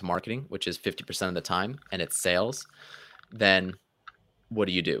report into marketing, which is 50% of the time, and it's sales, then what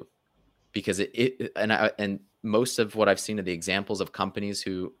do you do? Because and most of what I've seen of the examples of companies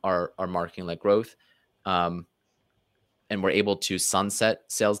who are marketing-led growth, and were able to sunset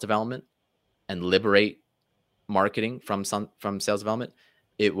sales development and liberate marketing from sales development,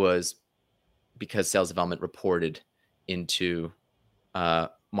 it was because sales development reported into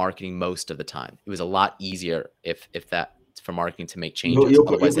marketing most of the time. It was a lot easier if that for marketing to make changes.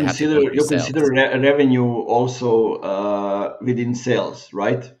 Otherwise, they have to go through you sales. consider revenue also within sales,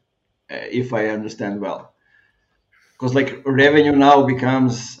 right? If I understand well, because like revenue now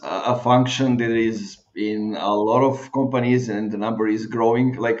becomes a function that is in a lot of companies, and the number is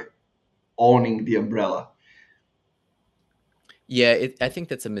growing, like owning the umbrella. Yeah, I think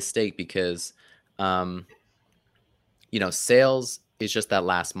that's a mistake because, sales is just that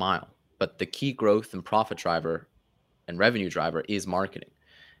last mile, but the key growth and profit driver and revenue driver is marketing.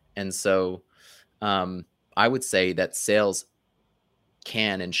 And so I would say that sales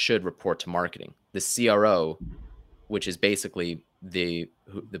can and should report to marketing. The CRO, which is basically the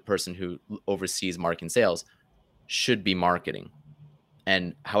person who oversees marketing sales, should be marketing.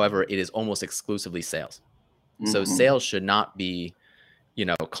 And however, it is almost exclusively sales. So sales should not be,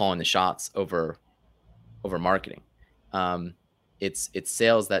 calling the shots over marketing. It's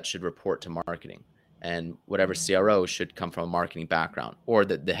sales that should report to marketing, and whatever CRO should come from a marketing background, or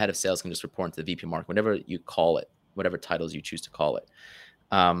the head of sales can just report into the VP marketing, whatever you call it, whatever titles you choose to call it.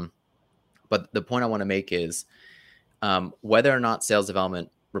 But the point I want to make is whether or not sales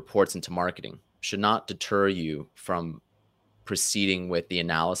development reports into marketing should not deter you from proceeding with the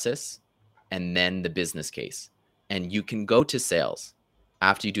analysis and then the business case. And you can go to sales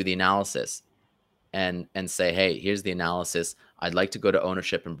after you do the analysis and say, hey, here's the analysis. I'd like to go to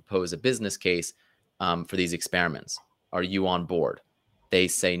ownership and propose a business case for these experiments. Are you on board? They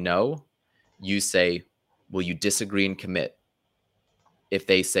say no. You say, will you disagree and commit? If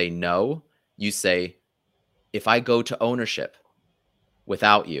they say no, you say, if I go to ownership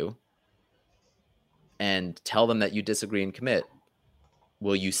without you and tell them that you disagree and commit,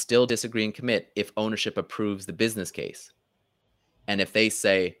 will you still disagree and commit if ownership approves the business case? And if they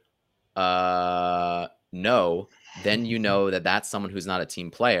say no, then you know that that's someone who's not a team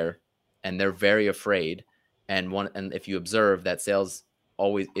player, and they're very afraid. And if you observe that sales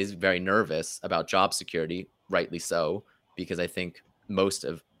always is very nervous about job security, rightly so, because I think most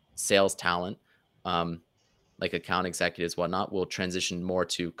of sales talent, like account executives, whatnot, will transition more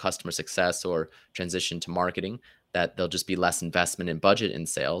to customer success or transition to marketing, that there'll just be less investment in budget in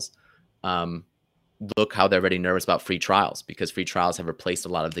sales. Look how they're already nervous about free trials, because free trials have replaced a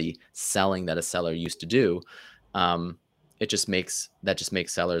lot of the selling that a seller used to do. That just makes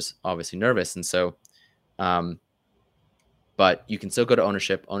sellers obviously nervous. And so, but you can still go to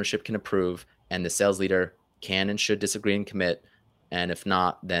ownership. Ownership can approve, and the sales leader can and should disagree and commit. And if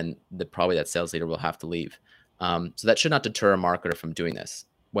not, then probably that sales leader will have to leave. So that should not deter a marketer from doing this.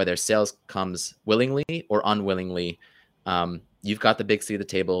 Whether sales comes willingly or unwillingly, you've got the big seat at the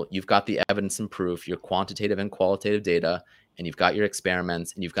table. You've got the evidence and proof, your quantitative and qualitative data, and you've got your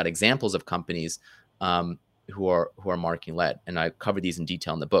experiments, and you've got examples of companies who are marketing led. And I cover these in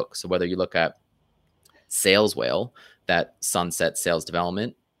detail in the book. So whether you look at Sales Whale, that sunset sales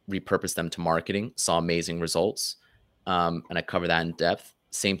development, repurposed them to marketing, saw amazing results, and I cover that in depth.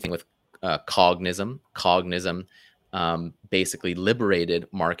 Same thing with Cognism. Cognism basically liberated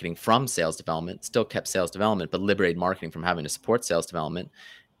marketing from sales development, still kept sales development, but liberated marketing from having to support sales development.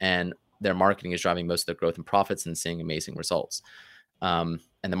 And their marketing is driving most of their growth and profits and seeing amazing results. And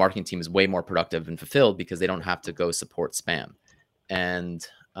the marketing team is way more productive and fulfilled because they don't have to go support spam and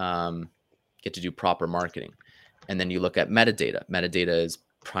get to do proper marketing. And then you look at Metadata. Metadata is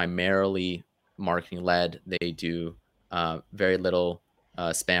primarily marketing led. They do very little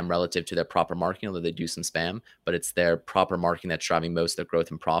spam relative to their proper marketing, although they do some spam, but it's their proper marketing that's driving most of their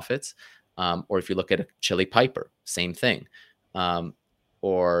growth and profits. Or if you look at Chili Piper, same thing.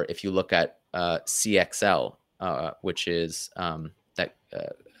 Or if you look at CXL, which is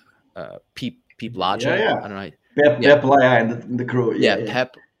Peep Logic. Yeah. I don't know. Pep Laya and the crew. Yeah,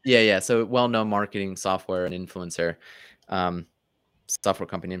 Pep. Yeah. So well-known marketing software and influencer, software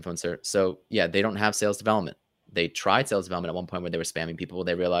company influencer. So yeah, they don't have sales development. They tried sales development at one point where they were spamming people.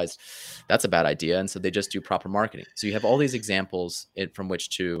 They realized that's a bad idea. And so they just do proper marketing. So you have all these examples from which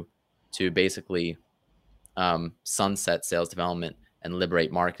to basically sunset sales development and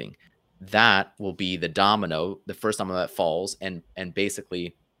liberate marketing. That will be the domino, the first domino that falls, and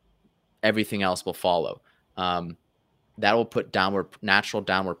basically everything else will follow. that will put natural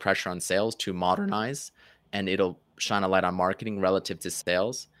downward pressure on sales to modernize, and it'll shine a light on marketing relative to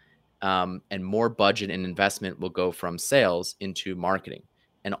sales. And more budget and investment will go from sales into marketing.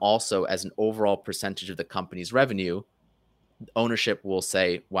 And also, as an overall percentage of the company's revenue, ownership will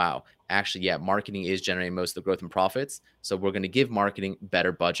say, wow, actually, yeah, marketing is generating most of the growth and profits. So we're going to give marketing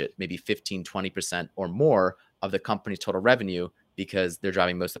better budget, maybe 15, 20% or more of the company's total revenue, because they're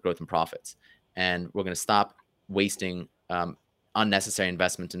driving most of the growth and profits. And we're going to stop wasting unnecessary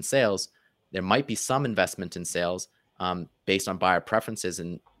investment in sales. There might be some investment in sales based on buyer preferences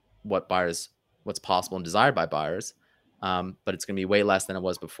and what's possible and desired by buyers. But it's going to be way less than it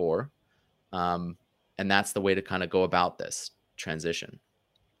was before. And that's the way to kind of go about this transition.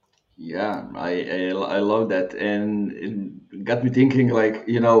 Yeah, I love that, and it got me thinking. Like,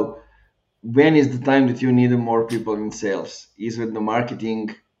 when is the time that you need more people in sales? Is when the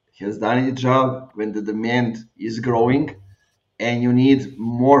marketing has done its job, when the demand is growing, and you need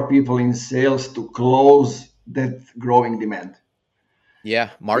more people in sales to close that growing demand. Yeah,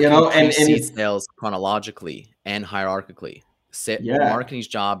 marketing And precedes sales chronologically and hierarchically. Marketing's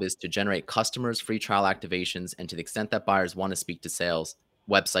job is to generate customers, free trial activations, and to the extent that buyers want to speak to sales,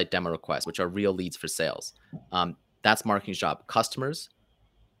 website demo requests, which are real leads for sales. That's marketing's job. Customers,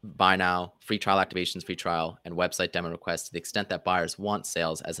 buy now, free trial activations, free trial, and website demo requests to the extent that buyers want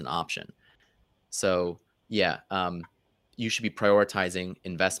sales as an option. So yeah, you should be prioritizing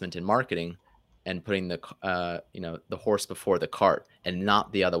investment in marketing and putting the horse before the cart, and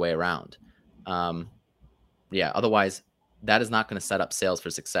not the other way around. Otherwise that is not going to set up sales for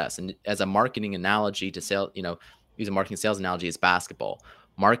success. And as a marketing analogy to sale, use a marketing sales analogy is basketball.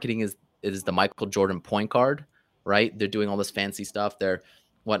 Marketing is the Michael Jordan point guard, right? They're doing all this fancy stuff. They're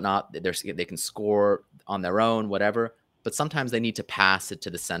whatnot. They can score on their own, whatever. But sometimes they need to pass it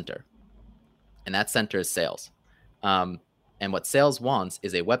to the center, and that center is sales. And what sales wants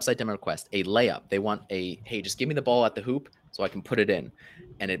is a website demo request, a layup. They want hey, just give me the ball at the hoop so I can put it in.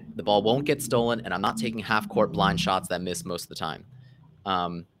 And the ball won't get stolen, and I'm not taking half-court blind shots that miss most of the time.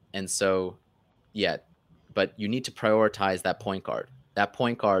 And so, yeah, but you need to prioritize that point guard. That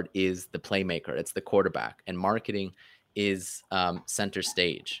point guard is the playmaker. It's the quarterback. And marketing is center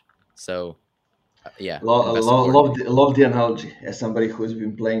stage. So, love the analogy. As somebody who's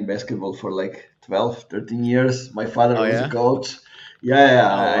been playing basketball for like 12, 13 years, my father was a coach.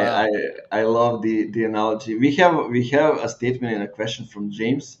 I love the analogy. We have a statement and a question from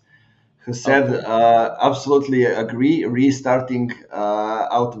James, who said, absolutely agree, restarting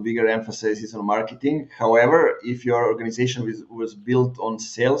out of bigger emphasis on marketing. However, if your organization was built on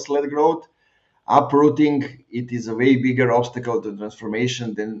sales-led growth, uprooting it is a way bigger obstacle to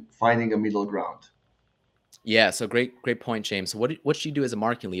transformation than finding a middle ground. Yeah, so great point, James. So what should you do as a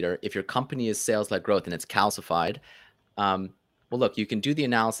marketing leader if your company is sales-led growth and it's calcified? Well, look, you can do the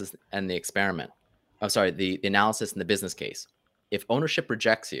analysis and the experiment. Oh, sorry, the analysis and the business case. If ownership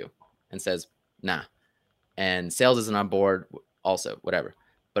rejects you and says, nah, and sales isn't on board, also, whatever,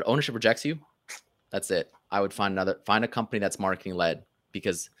 but ownership rejects you, that's it. I would find a company that's marketing-led,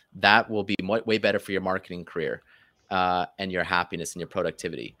 because that will be way better for your marketing career and your happiness and your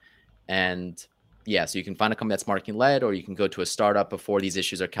productivity. And yeah, so you can find a company that's marketing led, or you can go to a startup before these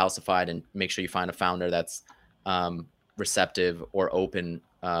issues are calcified and make sure you find a founder that's receptive or open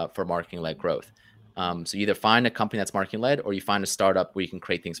for marketing led growth. So either find a company that's marketing led, or you find a startup where you can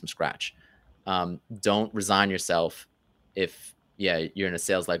create things from scratch. Don't resign yourself if you're in a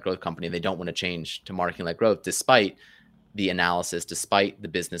sales led growth company and they don't want to change to marketing led growth, despite the analysis, despite the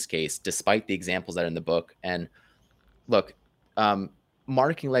business case, despite the examples that are in the book. And look,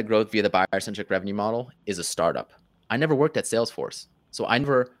 marketing-led growth via the buyer-centric revenue model is a startup. I never worked at Salesforce, so I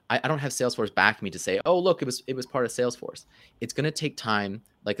don't have Salesforce back me to say, oh, look, it was part of Salesforce. It's going to take time,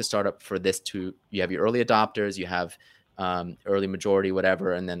 like a startup, for this to, you have your early adopters, you have early majority,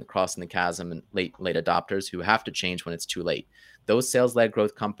 whatever, and then crossing the chasm and late adopters who have to change when it's too late. Those sales-led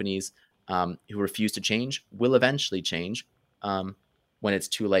growth companies who refuse to change will eventually change when it's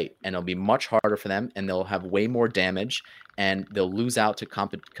too late, and it'll be much harder for them, and they'll have way more damage, and they'll lose out to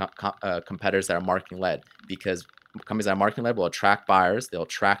competitors that are marketing led, because companies that are marketing led will attract buyers, they'll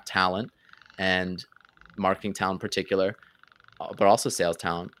attract talent, and marketing talent in particular, but also sales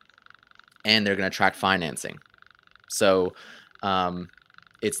talent, and they're going to attract financing. So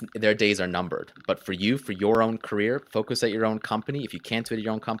their days are numbered. But for you, for your own career, focus at your own company. If you can't do it at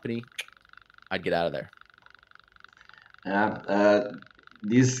your own company, I'd get out of there.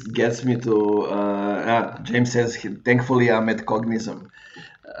 This gets me to James says, thankfully I'm at Cognism.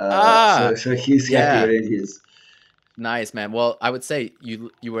 So he's happy where he is. Nice, man. Well, I would say you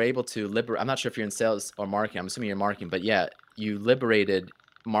were able to liberate. I'm not sure if you're in sales or marketing. I'm assuming you're marketing, but yeah, you liberated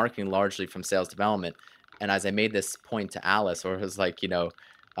marketing largely from sales development. And as I made this point to Alice, or it was like,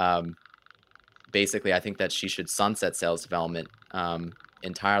 um, basically, I think that she should sunset sales development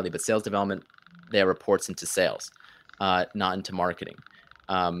entirely. But sales development there reports into sales, not into marketing.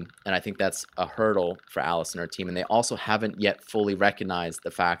 And I think that's a hurdle for Alice and her team. And they also haven't yet fully recognized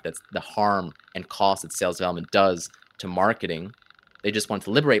the fact that the harm and cost that sales development does to marketing. They just want to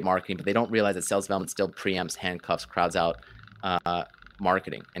liberate marketing, but they don't realize that sales development still preempts, handcuffs, crowds out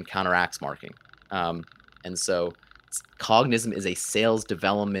marketing and counteracts marketing. And so Cognism is a sales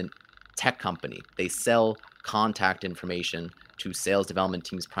development tech company. They sell contact information to sales development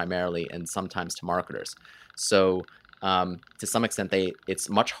teams primarily, and sometimes to marketers. So to some extent, it's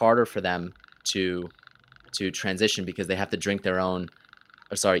much harder for them to transition because they have to eat their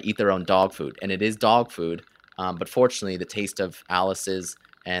own dog food, and it is dog food. But fortunately, the taste of Alice's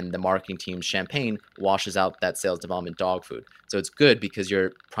and the marketing team's champagne washes out that sales development dog food. So it's good because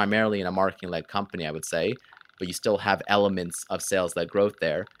you're primarily in a marketing-led company, I would say, but you still have elements of sales-led growth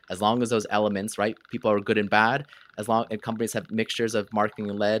there. As long as those elements, right, people are good and bad, and companies have mixtures of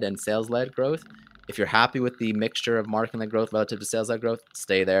marketing-led and sales-led growth. If you're happy with the mixture of marketing-led growth relative to sales-led growth,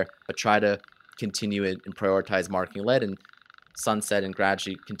 stay there, but try to continue it and prioritize marketing-led and sunset and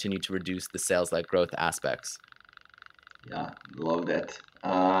gradually continue to reduce the sales-led growth aspects. Yeah, love that.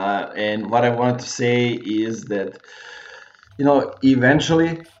 And what I wanted to say is that,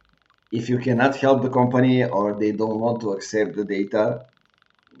 eventually, if you cannot help the company or they don't want to accept the data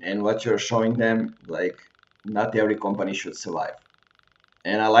and what you're showing them, like, not every company should survive.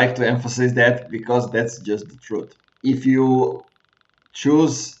 And I like to emphasize that because that's just the truth. If you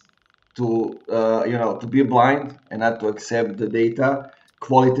choose to be blind and not to accept the data,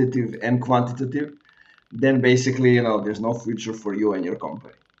 qualitative and quantitative, then basically, there's no future for you and your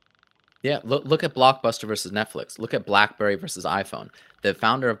company. Yeah, look at Blockbuster versus Netflix. Look at BlackBerry versus iPhone. The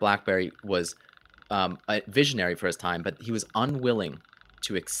founder of BlackBerry was a visionary for his time, but he was unwilling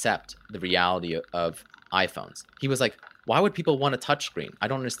to accept the reality of iPhones. He was like, why would people want a touchscreen? I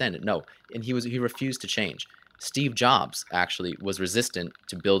don't understand it. No. And he refused to change. Steve Jobs actually was resistant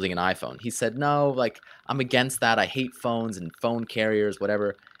to building an iPhone. He said, no, like, I'm against that. I hate phones and phone carriers,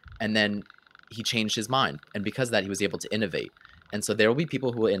 whatever. And then he changed his mind. And because of that, he was able to innovate. And so there will be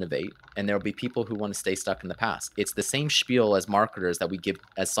people who will innovate, and there will be people who want to stay stuck in the past. It's the same spiel as marketers that we give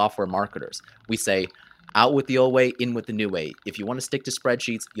as software marketers. We say, out with the old way, in with the new way. If you want to stick to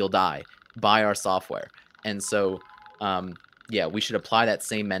spreadsheets, you'll die. Buy our software. And so, we should apply that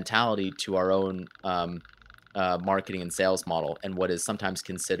same mentality to our own marketing and sales model and what is sometimes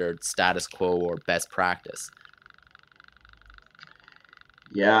considered status quo or best practice.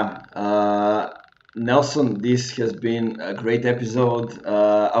 Yeah. Nelson, this has been a great episode.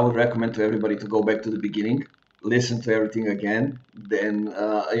 I would recommend to everybody to go back to the beginning, listen to everything again, then,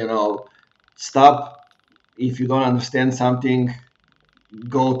 stop. If you don't understand something,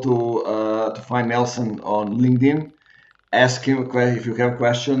 go to find Nelson on LinkedIn, ask him if you have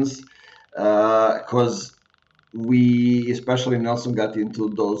questions, because we, especially Nelson, got into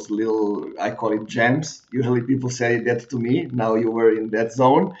those little, I call it jams. Usually people say that to me. Now you were in that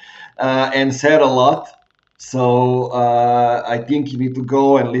zone and said a lot. So I think you need to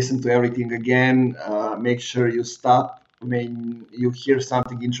go and listen to everything again. Make sure you stop when you hear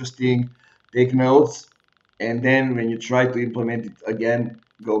something interesting, take notes. And then when you try to implement it again,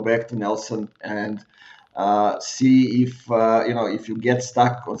 go back to Nelson and see if you get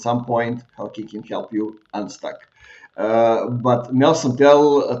stuck on some point, how he can help you unstuck. But Nelson,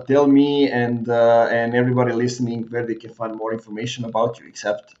 tell me and everybody listening where they can find more information about you,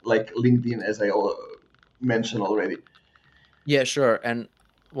 except like LinkedIn, as I mentioned already. Yeah, sure. And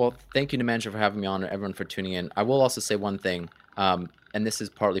well, thank you, Nemanja, for having me on, and everyone for tuning in. I will also say one thing, and this is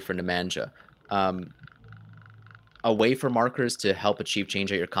partly for Nemanja. A way for marketers to help achieve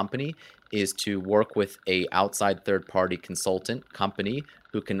change at your company is to work with a outside third-party consultant company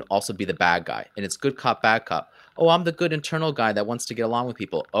who can also be the bad guy. And it's good cop, bad cop. Oh, I'm the good internal guy that wants to get along with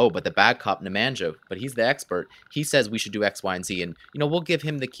people. Oh, but the bad cop, Nemanja, but he's the expert. He says we should do X, Y, and Z. And, we'll give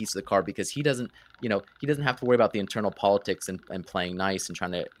him the keys to the car because he doesn't have to worry about the internal politics and playing nice and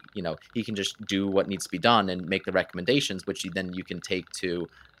trying to, he can just do what needs to be done and make the recommendations, which then you can take to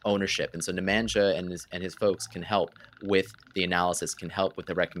ownership. And so Nemanja and his folks can help with the analysis, can help with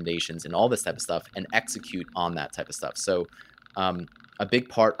the recommendations and all this type of stuff and execute on that type of stuff. So a big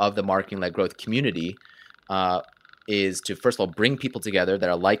part of the marketing-led growth community is to, first of all, bring people together that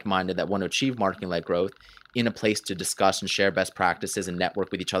are like-minded, that want to achieve marketing-led growth in a place to discuss and share best practices and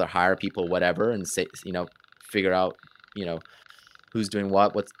network with each other, hire people, whatever, and say, figure out who's doing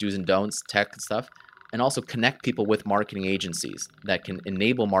what's do's and don'ts, tech stuff, and also connect people with marketing agencies that can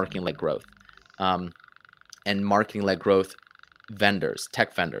enable marketing-led growth, and marketing-led growth vendors,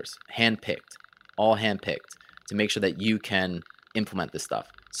 tech vendors, all handpicked to make sure that you can implement this stuff.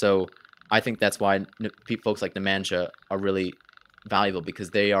 So I think that's why folks like Nemanja are really valuable, because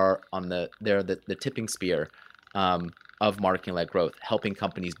they're the tipping spear of marketing-led growth, helping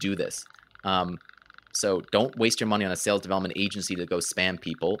companies do this. So don't waste your money on a sales development agency to go spam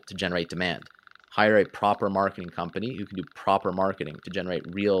people to generate demand. Hire a proper marketing company who can do proper marketing to generate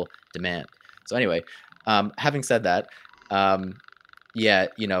real demand. So anyway, having said that, follow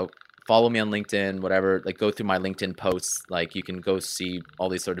me on LinkedIn, whatever, like go through my LinkedIn posts. Like you can go see all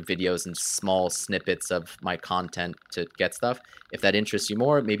these sort of videos and small snippets of my content to get stuff. If that interests you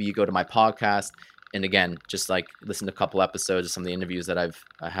more, maybe you go to my podcast. And again, just like listen to a couple episodes of some of the interviews that I've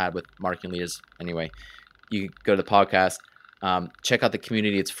had with marketing leaders. Anyway, you go to the podcast, check out the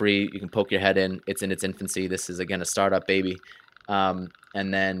community. It's free. You can poke your head in. It's in its infancy. This is, again, a startup baby. And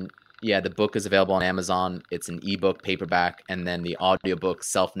then, the book is available on Amazon. It's an ebook, paperback, and then the audiobook,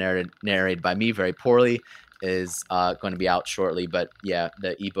 self-narrated by me very poorly, is going to be out shortly. But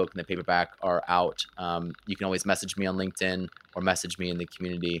the ebook and the paperback are out. You can always message me on LinkedIn or message me in the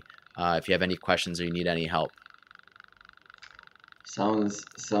community if you have any questions or you need any help. Sounds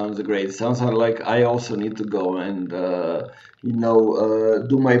great. Sounds like I also need to go and do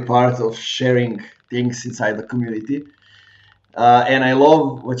my part of sharing things inside the community. And I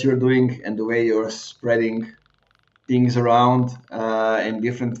love what you're doing and the way you're spreading things around and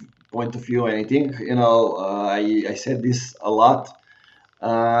different point of view. And I think I said this a lot.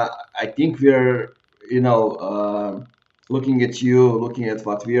 I think we're looking at you, looking at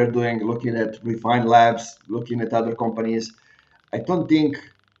what we are doing, looking at Refine Labs, looking at other companies. I don't think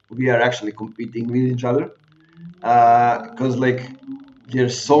we are actually competing with each other because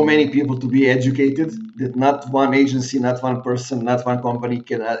there's so many people to be educated that not one agency, not one person, not one company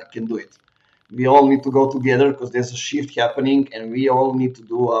can do it. We all need to go together because there's a shift happening, and we all need to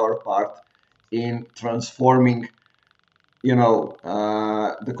do our part in transforming,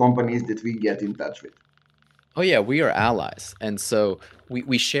 the companies that we get in touch with. Oh yeah, we are allies. And so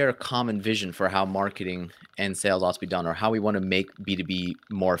we share a common vision for how marketing and sales ought to be done, or how we want to make B2B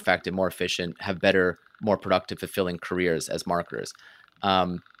more effective, more efficient, have better, more productive, fulfilling careers as marketers.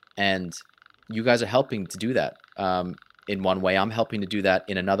 And you guys are helping to do that in one way. I'm helping to do that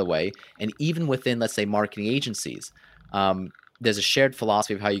in another way. And even within, let's say, marketing agencies, there's a shared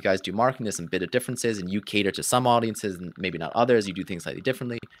philosophy of how you guys do marketing. There's some bit of differences, and you cater to some audiences and maybe not others. You do things slightly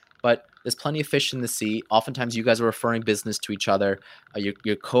differently. But there's plenty of fish in the sea. Oftentimes, you guys are referring business to each other.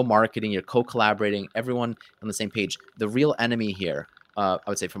 You're co-marketing, you're co-collaborating, everyone on the same page. The real enemy here, I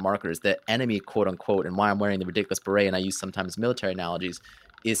would say for marketers, the enemy, quote unquote, and why I'm wearing the ridiculous beret, and I use sometimes military analogies,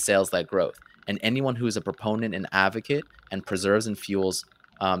 is sales-led growth. And anyone who is a proponent and advocate and preserves and fuels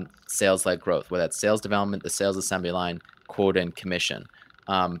sales-led growth, whether that's sales development, the sales assembly line, quota, and commission,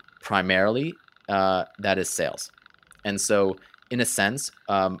 primarily that is sales. And so, in a sense,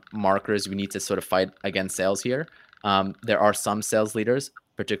 marketers, we need to sort of fight against sales here. There are some sales leaders,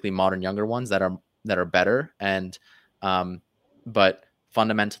 particularly modern younger ones, that are better, and but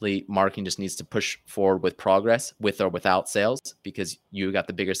fundamentally, marketing just needs to push forward with progress, with or without sales, because you got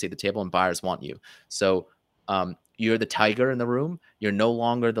the bigger seat at the table, and buyers want you. So you're the tiger in the room. You're no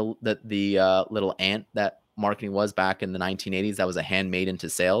longer the little ant that marketing was back in the 1980s. That was a handmaid into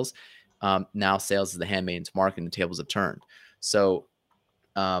sales. Now sales is the handmaid into marketing. The tables have turned. So,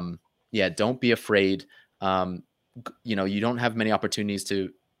 don't be afraid. You don't have many opportunities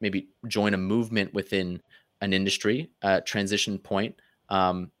to maybe join a movement within an industry, transition point,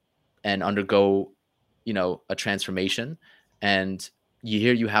 and undergo, a transformation. And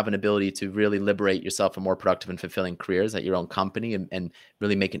you have an ability to really liberate yourself for more productive and fulfilling careers at your own company, and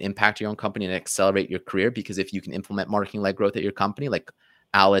really make an impact to your own company and accelerate your career. Because if you can implement marketing-led growth at your company, like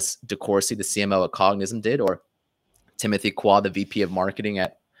Alice DeCourcy, the CMO at Cognizant, did, or Timothy Qua, the VP of marketing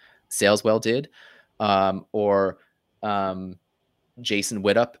at SalesWell, did, or Jason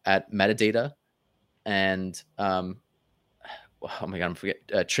Widup at Metadata, and oh my God, I'm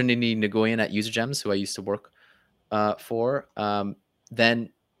forget Trinity Nguyen at UserGems, who I used to work for. Then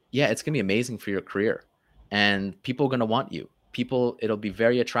it's gonna be amazing for your career, and people are gonna want you. It'll be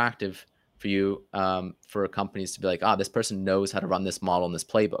very attractive for you, for companies to be like, this person knows how to run this model and this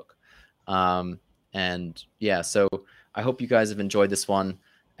playbook. So I hope you guys have enjoyed this one.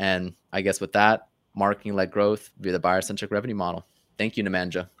 And I guess with that, marketing-led growth via the buyer-centric revenue model. Thank you,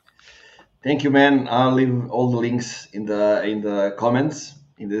 Nemanja. Thank you, man. I'll leave all the links in the comments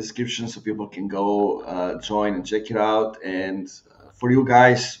in the description so people can go join and check it out. And for you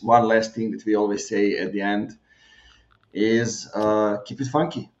guys, one last thing that we always say at the end is keep it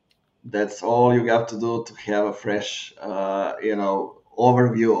funky. That's all you have to do to have a fresh,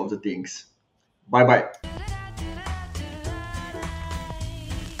 overview of the things. Bye bye.